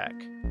Virginia Tech.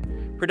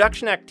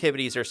 Production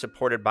activities are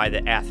supported by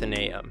the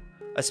Athenaeum,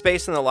 a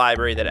space in the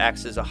library that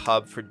acts as a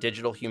hub for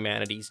digital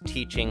humanities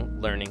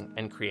teaching, learning,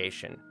 and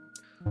creation.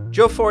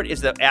 Joe Ford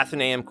is the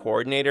Athenaeum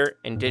coordinator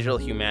and digital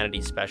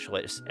humanities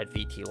specialist at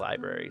VT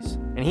Libraries,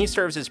 and he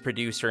serves as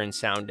producer and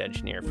sound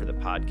engineer for the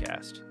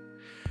podcast.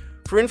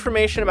 For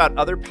information about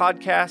other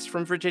podcasts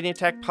from Virginia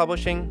Tech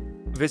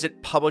Publishing,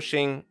 visit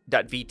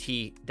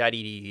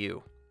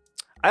publishing.vt.edu.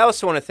 I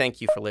also want to thank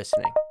you for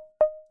listening.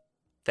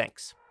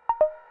 Thanks.